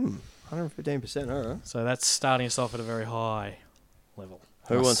 So 115%. All right. so that's starting us off at a very high level.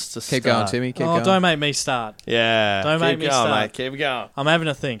 Who wants to Keep start? going, Timmy. Keep going. Don't make me start. Yeah. Don't make Keep me going, start. mate. Keep going. I'm having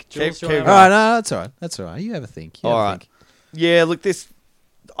a think. Jules, Keep do you wanna going. have All right, no, that's all right. That's all right. You have a think. You have All a right. think. Yeah, look, this.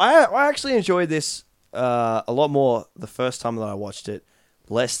 I actually enjoyed this a lot more the first time that I watched it,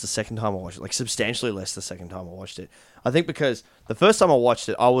 less the second time I watched it, like substantially less the second time I watched it. I think because the first time I watched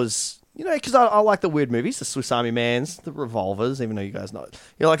it, I was, because I like the weird movies, the Swiss Army Mans, the Revolvers, even though you guys know it.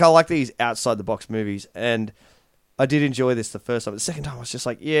 I like these outside the box movies, and I did enjoy this the first time. The second time I was just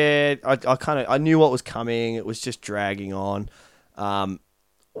like, yeah, I knew what was coming. It was just dragging on. I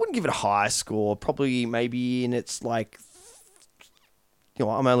wouldn't give it a high score. Probably maybe in its like, I'm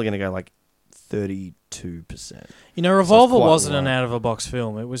only going to go like 32%. Revolver quite wasn't low. an out of a box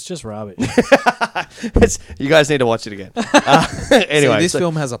film. It was just rubbish. You guys need to watch it again. Anyway, So this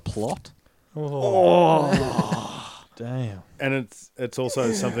film has a plot. Damn. And it's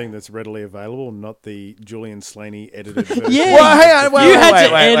also something that's readily available, not the Julian Slaney edited version. Yeah. Well, hang on, wait, You wait, had wait,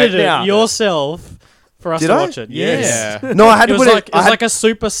 to wait, edit wait, it now. yourself for us Did to I? watch it. Yes. No, I had It to was put like it. I had a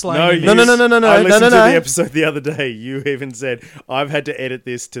super slimy. No, mix. No. I listened to no. the episode the other day. You even said I've had to edit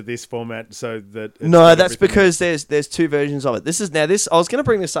this to this format so that. It's No, got that's everything. because there's two versions of it. This I was going to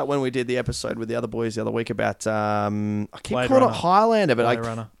bring this up when we did the episode with the other boys the other week about I keep Blade calling Runner. it Highlander, but Blade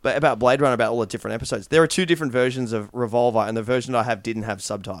Runner. but about Blade Runner, about all the different episodes. There are two different versions of Revolver, and the version I have didn't have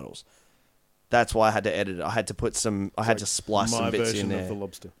subtitles. That's why I had to edit it. I had to put I had to splice my some bits in version there. of the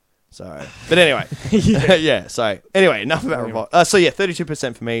lobster. So, but anyway, yeah. So anyway, enough about Revolver. So yeah,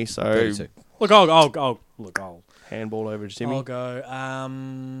 32% for me. So 32. Look, I'll handball over to Timmy. I'll go.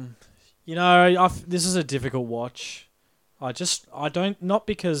 This is a difficult watch. Not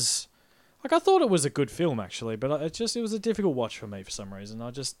because, I thought it was a good film actually, but it was a difficult watch for me for some reason.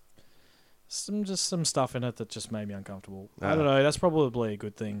 Some stuff in it that just made me uncomfortable. I don't know. That's probably a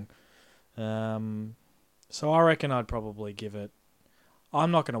good thing. So I reckon I'd probably give it. I'm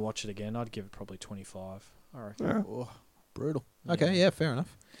not going to watch it again. I'd give it probably 25. I reckon. Oh, brutal. Okay, yeah, fair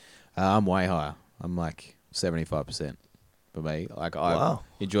enough. I'm way higher. I'm like 75% for me. Like I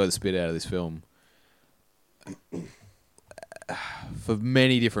enjoy the spit out of this film for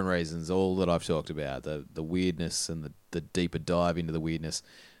many different reasons, all that I've talked about, the weirdness and the deeper dive into the weirdness,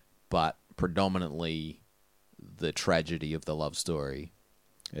 but predominantly the tragedy of the love story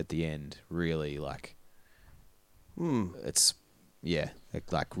at the end really it's it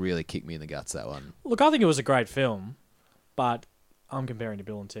really kicked me in the guts, that one. Look, I think it was a great film, but I'm comparing to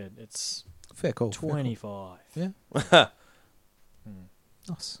Bill and Ted. It's Fair call. 25. Yeah.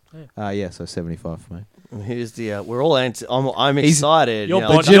 Nice. Yeah. So 75 for me. Here's the we're all I'm excited. Your you know,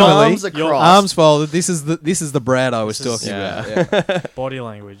 body- Legitimately, arms your across. arms folded. This is the Brad I was This is- talking yeah. about. Yeah. Body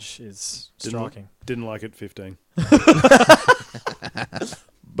language is striking. Didn't like it. 15.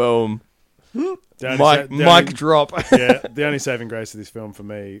 Boom. The only Mic drop. yeah, the only saving grace of this film for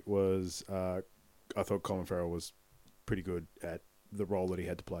me was thought Colin Farrell was pretty good at the role that he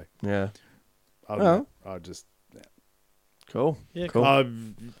had to play. Yeah. Other than that, I just Cool. Yeah, Cool.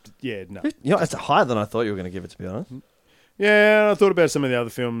 yeah, no. You know, it's higher than I thought you were going to give it, to be honest. Yeah, I thought about some of the other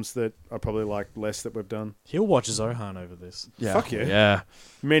films that I probably like less that we've done. He'll watch Zohan over this. Yeah. Fuck yeah. Yeah.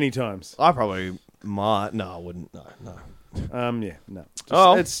 Many times. I probably might. No, I wouldn't. No. Yeah, no.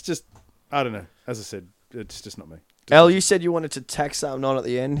 Oh. It's just, I don't know. As I said, it's just not me. Elle, you said you wanted to tack something on at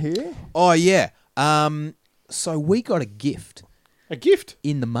the end here? Oh yeah. So we got a gift A gift.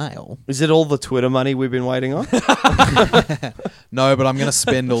 in the mail. Is it all the Twitter money we've been waiting on? No, but I'm going to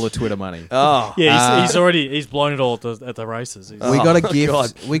spend all the Twitter money. Oh. Yeah, he's blown it all at the races. He's- We got a Oh, gift.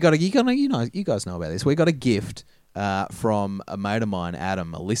 God. We got a you guys know about this. We got a gift from a mate of mine,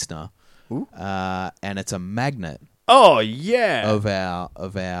 Adam, a listener, and it's a magnet Oh, yeah. of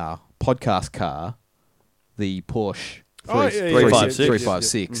our podcast car, the Porsche Oh, yeah,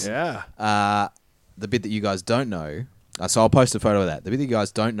 356. Yeah. The bit that you guys don't know. So I'll post a photo of that. The bit that you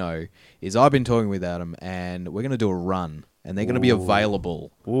guys don't know is I've been talking with Adam, and we're going to do a run, and they're going to be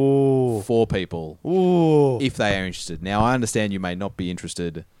available for people if they are interested. Now, I understand you may not be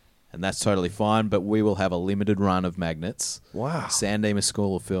interested, and that's totally fine, but we will have a limited run of magnets. Wow. San Dimas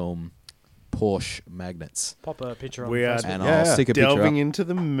School of Film Porsche magnets. Pop a picture on We are Facebook. And Yeah. I'll stick a picture delving up. into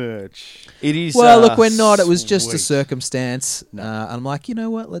the merch. It is. Well, look, we're not. It was just a sweet. circumstance. I'm like, you know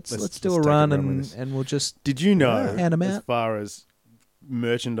what? Let's do just a take a run, run with this. and we'll just Did you know, hand 'em as out. far as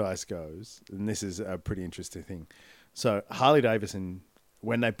merchandise goes, and this is a pretty interesting thing. So Harley Davidson,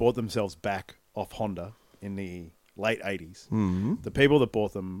 when they bought themselves back off Honda in the late 80s, the people that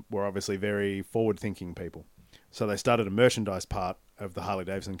bought them were obviously very forward-thinking people. So they started a merchandise part of the Harley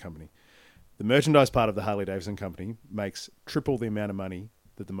Davidson company. The merchandise part of the Harley Davidson company makes triple the amount of money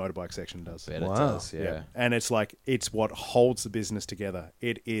that the motorbike section does. Bet it Wow. does, yeah. And it's it's what holds the business together.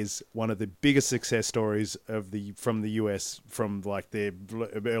 It is one of the biggest success stories from the US from like the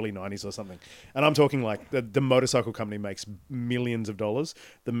early 90s or something. And I'm talking like the motorcycle company makes millions of dollars.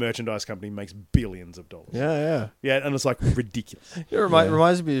 The merchandise company makes billions of dollars. Yeah. Yeah, and it's like ridiculous. It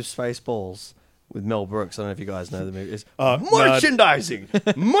reminds me of Spaceballs with Mel Brooks. I don't know if you guys know the movie. It's No. merchandising.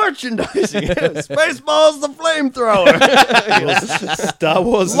 Merchandising. Spaceballs the flamethrower. Star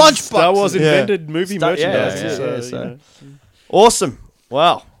Wars Lunchbox. invented movie merchandise. Yeah, so, so. you know. Awesome.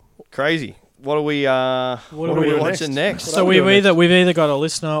 Wow. Crazy. What are we watching next? So we've either got a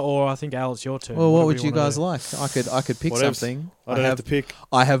listener or I think Al, it's your turn. Well, what do would we you wanna guys do? like? I could pick Whatever. something. I don't have to pick.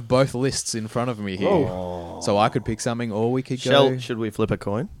 I have both lists in front of me here, so I could pick something, or we could go Should we flip a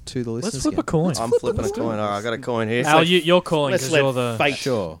coin? to the listeners. Let's flip a again. coin. I'm flipping a coin. All right, I got a coin here. Al, you're calling Let's because let you're the... fate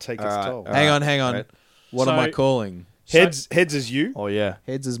Sure. take All its right, toll. all right. Hang on. Right. What am I So- calling? Heads is you. Oh, yeah.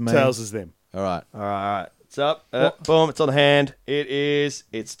 Heads is me. Tails is them. All right. All right. It's up. Boom. It's on the hand.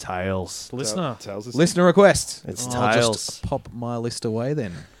 It's tails. Listener. Tails is Listener request. It's I'll tails. just pop my list away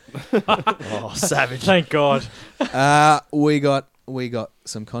then. Oh, savage. Thank God. We got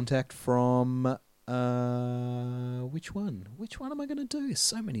some contact from which one? Which one am I going to do?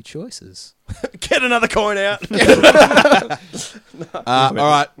 So many choices. Get another coin out. All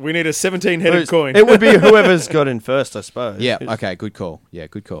right. We need a 17-headed coin. It would be whoever's got in first, I suppose. Yeah. Okay. Good call. Yeah.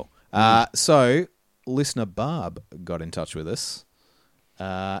 Good call. So, listener Barb got in touch with us,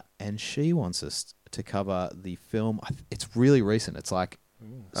 and she wants us to cover the film. It's really recent. It's like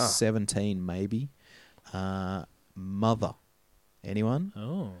 17, maybe. Mother. Anyone?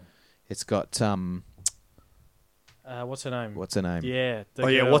 Oh. It's got What's her name? what's her name? Yeah. the Oh,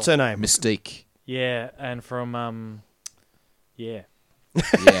 yeah. girl. What's her name? Mystique. Yeah, and from yeah.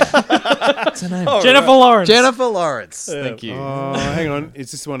 Yeah. What's her name? Jennifer Lawrence. Jennifer Lawrence. Thank you. Oh, hang on.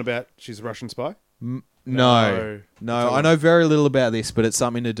 Is this the one about she's a Russian spy? No. No. I know very little about this, but it's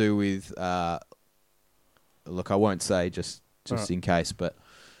something to do with. Look, I won't say just in case, but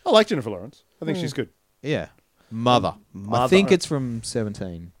I like Jennifer Lawrence. I think she's good. yeah, Mother. I think it's from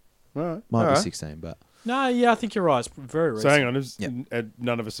 17. All right. Might All be right. 16, but No, yeah, I think you're right. It's very recent. So hang on. Yeah.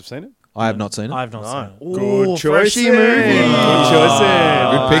 None of us have seen it? I have not seen it. I've not seen it. Good choice. freshy movie. Good choice.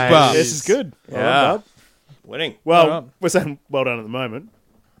 Good pick, Bob. This is good. Yeah. Well done. Winning. Well, All right. we're saying well done at the moment.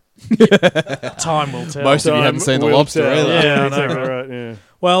 Time will tell. Most of you haven't seen The Will Lobster tell. either. Yeah, I know, exactly right? right. Yeah.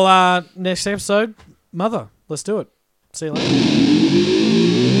 Well, next episode, Mother. Let's do it. See you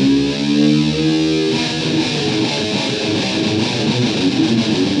later.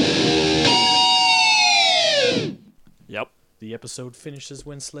 Yep. The episode finishes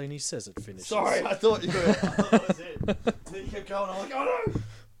when Slaney says it finishes. Sorry, I thought you were. That was it. Then you kept going. I'm like, oh no.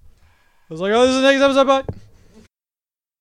 I was like, oh, this is the next episode, bye.